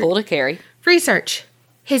 New bull to carry. Research.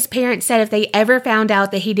 His parents said if they ever found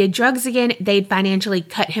out that he did drugs again, they'd financially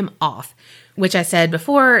cut him off, which I said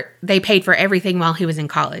before, they paid for everything while he was in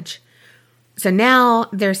college. So now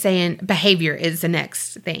they're saying behavior is the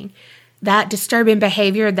next thing. That disturbing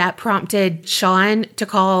behavior that prompted Sean to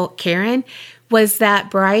call Karen was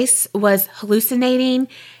that Bryce was hallucinating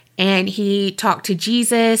and he talked to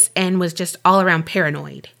Jesus and was just all around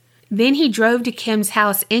paranoid. Then he drove to Kim's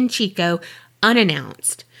house in Chico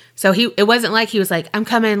unannounced. So it wasn't like he was like, I'm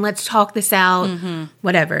coming, let's talk this out,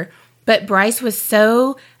 whatever. But Bryce was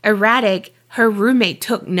so erratic, her roommate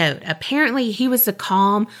took note. Apparently, he was a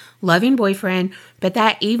calm, loving boyfriend, but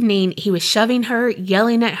that evening he was shoving her,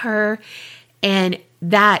 yelling at her, and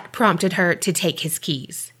that prompted her to take his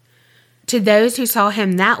keys. To those who saw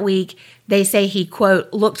him that week, they say he,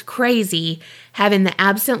 quote, looked crazy, having the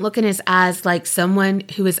absent look in his eyes like someone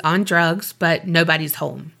who is on drugs, but nobody's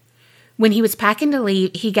home. When he was packing to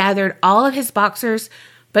leave, he gathered all of his boxers,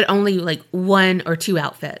 but only 1 or 2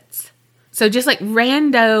 outfits. So just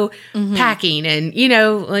rando packing and,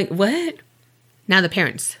 what? Now the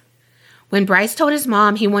parents. When Bryce told his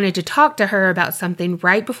mom he wanted to talk to her about something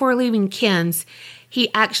right before leaving Kim's,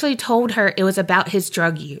 he actually told her it was about his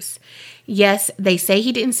drug use. Yes, they say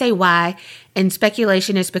he didn't say why, and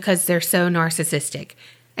speculation is because they're so narcissistic.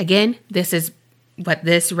 Again, this is what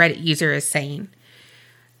this Reddit user is saying.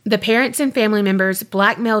 The parents and family members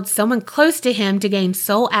blackmailed someone close to him to gain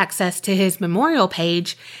sole access to his memorial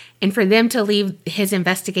page and for them to leave his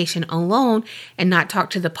investigation alone and not talk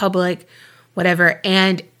to the public, whatever.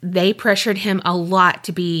 And they pressured him a lot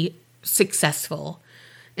to be successful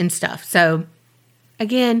and stuff. So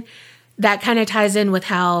again, that kind of ties in with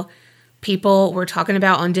how people were talking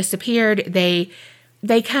about on Disappeared. They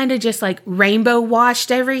kind of just rainbow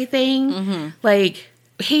washed everything.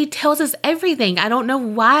 He tells us everything. I don't know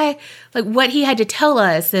why, what he had to tell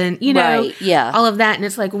us and, right, yeah, all of that. And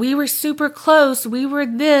it's we were super close. We were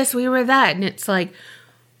this, we were that. And it's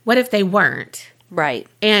what if they weren't? Right.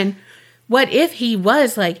 And what if he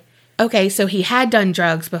was okay, so he had done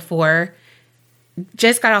drugs before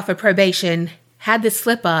just got off of probation, had this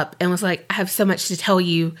slip up, and was like, I have so much to tell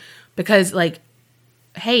you because, like,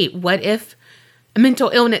 hey, what if a mental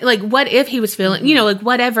illness, like, what if he was feeling, you know, like,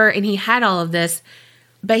 whatever, and he had all of this,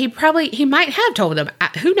 but he might have told them.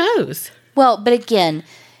 Who knows? Well, but again,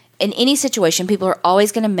 in any situation, people are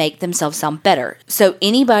always going to make themselves sound better. So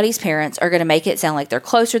anybody's parents are going to make it sound like they're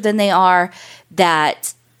closer than they are,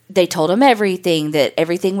 that they told them everything, that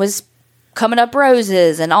everything was coming up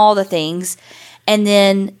roses and all the things. And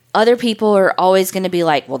then other people are always going to be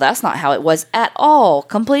like, well, that's not how it was at all.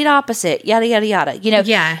 Complete opposite, yada, yada, yada. You know?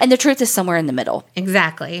 Yeah. And the truth is somewhere in the middle.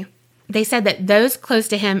 Exactly. They said that those close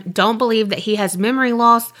to him don't believe that he has memory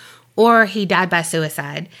loss or he died by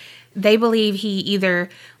suicide. They believe he either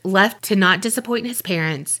left to not disappoint his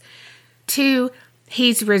parents. 2,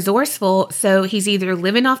 he's resourceful, so he's either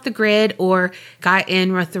living off the grid or got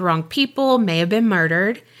in with the wrong people, may have been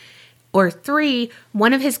murdered. Or 3,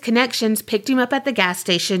 one of his connections picked him up at the gas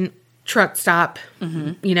station, truck stop,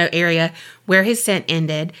 area where his scent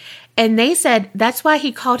ended. And they said that's why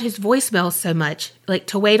he called his voicemail so much, like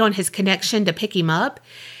to wait on his connection to pick him up.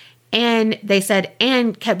 And they said,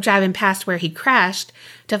 and kept driving past where he crashed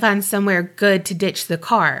to find somewhere good to ditch the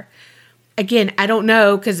car. Again, I don't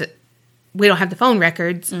know because we don't have the phone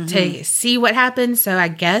records to see what happened. So I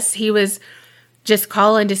guess he was just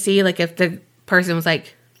calling to see like if the person was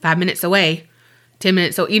like 5 minutes away, 10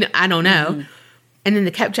 minutes. So, I don't know. And then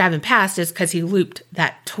they kept driving past is because he looped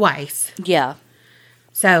that twice. Yeah.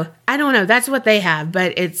 So I don't know. That's what they have.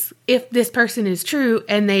 But it's if this person is true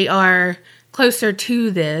and they are closer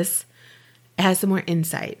to this, it has some more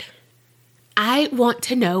insight. I want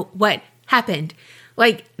to know what happened.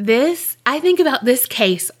 Like this, I think about this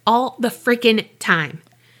case all the freaking time.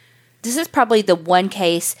 This is probably the one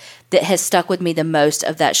case that has stuck with me the most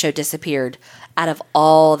of that show Disappeared out of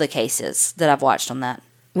all the cases that I've watched on that.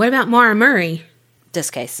 What about Maura Murray?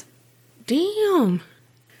 This case. Damn.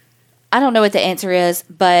 I don't know what the answer is,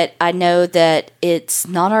 but I know that it's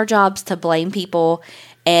not our jobs to blame people.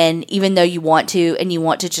 And even though you want to, and you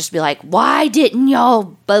want to just be like, why didn't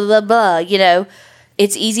y'all blah, blah, blah,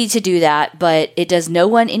 it's easy to do that, but it does no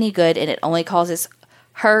one any good, and it only causes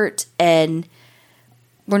hurt, and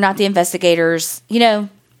we're not the investigators,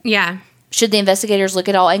 Yeah. Should the investigators look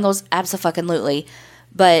at all angles? Abso-fucking-lutely.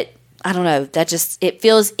 But I don't know, it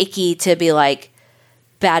feels icky to be like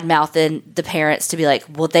bad-mouthing the parents to be like,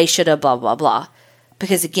 well, they should have blah, blah, blah.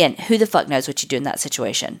 Because again, who the fuck knows what you do in that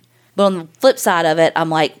situation? But on the flip side of it, I'm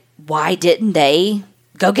like, why didn't they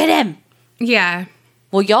go get him? Yeah.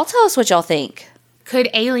 Well, y'all tell us what y'all think. Could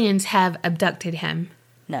aliens have abducted him?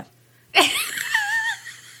 No.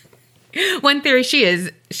 One theory she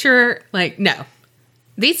is sure, like, no.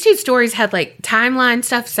 These 2 stories had, like, timeline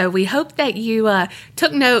stuff, so we hope that you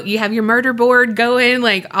took note. You have your murder board going,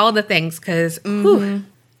 like, all the things, because,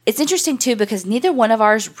 It's interesting, too, because neither one of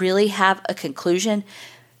ours really have a conclusion.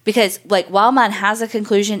 Because, like, while mine has a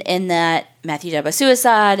conclusion in that Matthew died by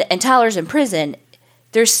suicide and Tyler's in prison,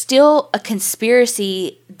 there's still a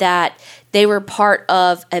conspiracy that they were part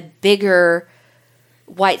of a bigger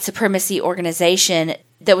white supremacy organization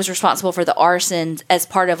that was responsible for the arsons as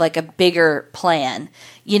part of, like, a bigger plan,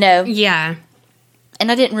 Yeah.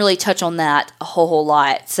 And I didn't really touch on that a whole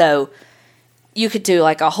lot, so you could do,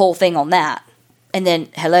 like, a whole thing on that. And then,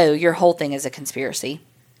 hello, your whole thing is a conspiracy.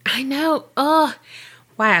 I know. Oh,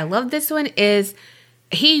 why I love this one is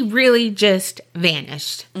he really just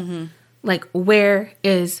vanished. Like, where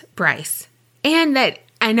is Bryce? And that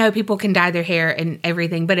I know people can dye their hair and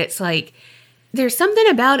everything, but it's like there's something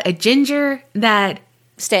about a ginger that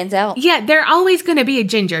stands out. Yeah, they're always going to be a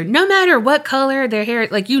ginger. No matter what color their hair,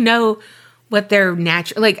 like, what their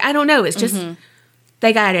natural, like, I don't know. It's just,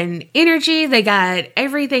 they got an energy. They got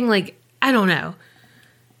everything. Like, I don't know.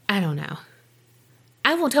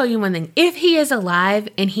 I will tell you one thing. If he is alive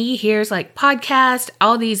and he hears, like, podcasts,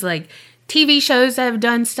 all these, like, TV shows that have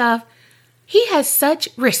done stuff, he has such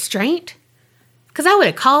restraint. Because I would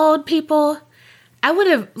have called people. I would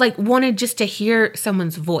have, like, wanted just to hear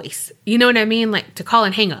someone's voice. You know what I mean? Like, to call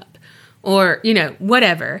and hang up. Or,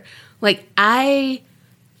 whatever. Like, I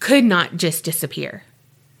could not just disappear.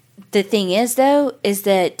 The thing is, though, is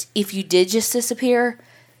that if you did just disappear,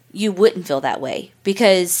 you wouldn't feel that way.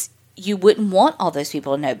 Because you wouldn't want all those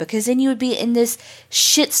people to know. Because then you would be in this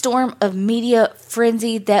shitstorm of media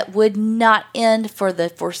frenzy that would not end for the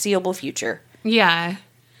foreseeable future. Yeah.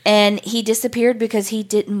 And he disappeared because he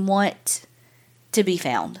didn't want to be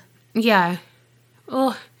found. Yeah.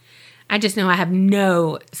 Oh, I just know I have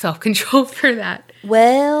no self-control for that.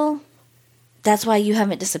 Well, that's why you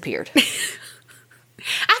haven't disappeared.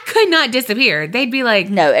 I could not disappear. They'd be like,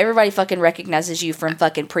 no, everybody fucking recognizes you from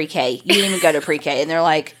fucking pre-K. You didn't even go to pre-K. And they're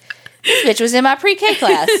like, this bitch was in my pre-K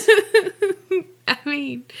class. I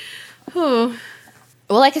mean, oh.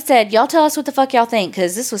 Well, like I said, y'all tell us what the fuck y'all think,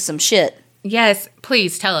 because this was some shit. Yes,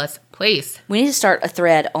 please tell us. Please. We need to start a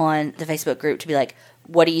thread on the Facebook group to be like,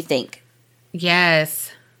 what do you think?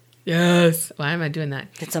 Yes. Yes. Why am I doing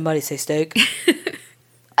that? Did somebody say steak?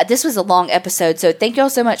 This was a long episode, so thank y'all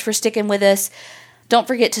so much for sticking with us. Don't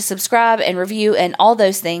forget to subscribe and review and all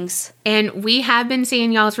those things. And we have been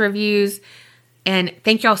seeing y'all's reviews, and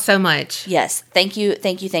thank y'all so much. Yes. Thank you.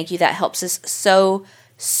 Thank you. Thank you. That helps us so,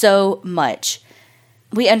 so much.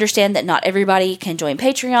 We understand that not everybody can join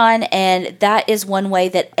Patreon, and that is one way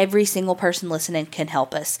that every single person listening can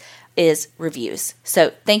help us, is reviews.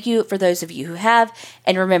 So thank you for those of you who have,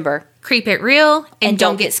 and remember, Creep it real and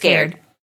don't get scared.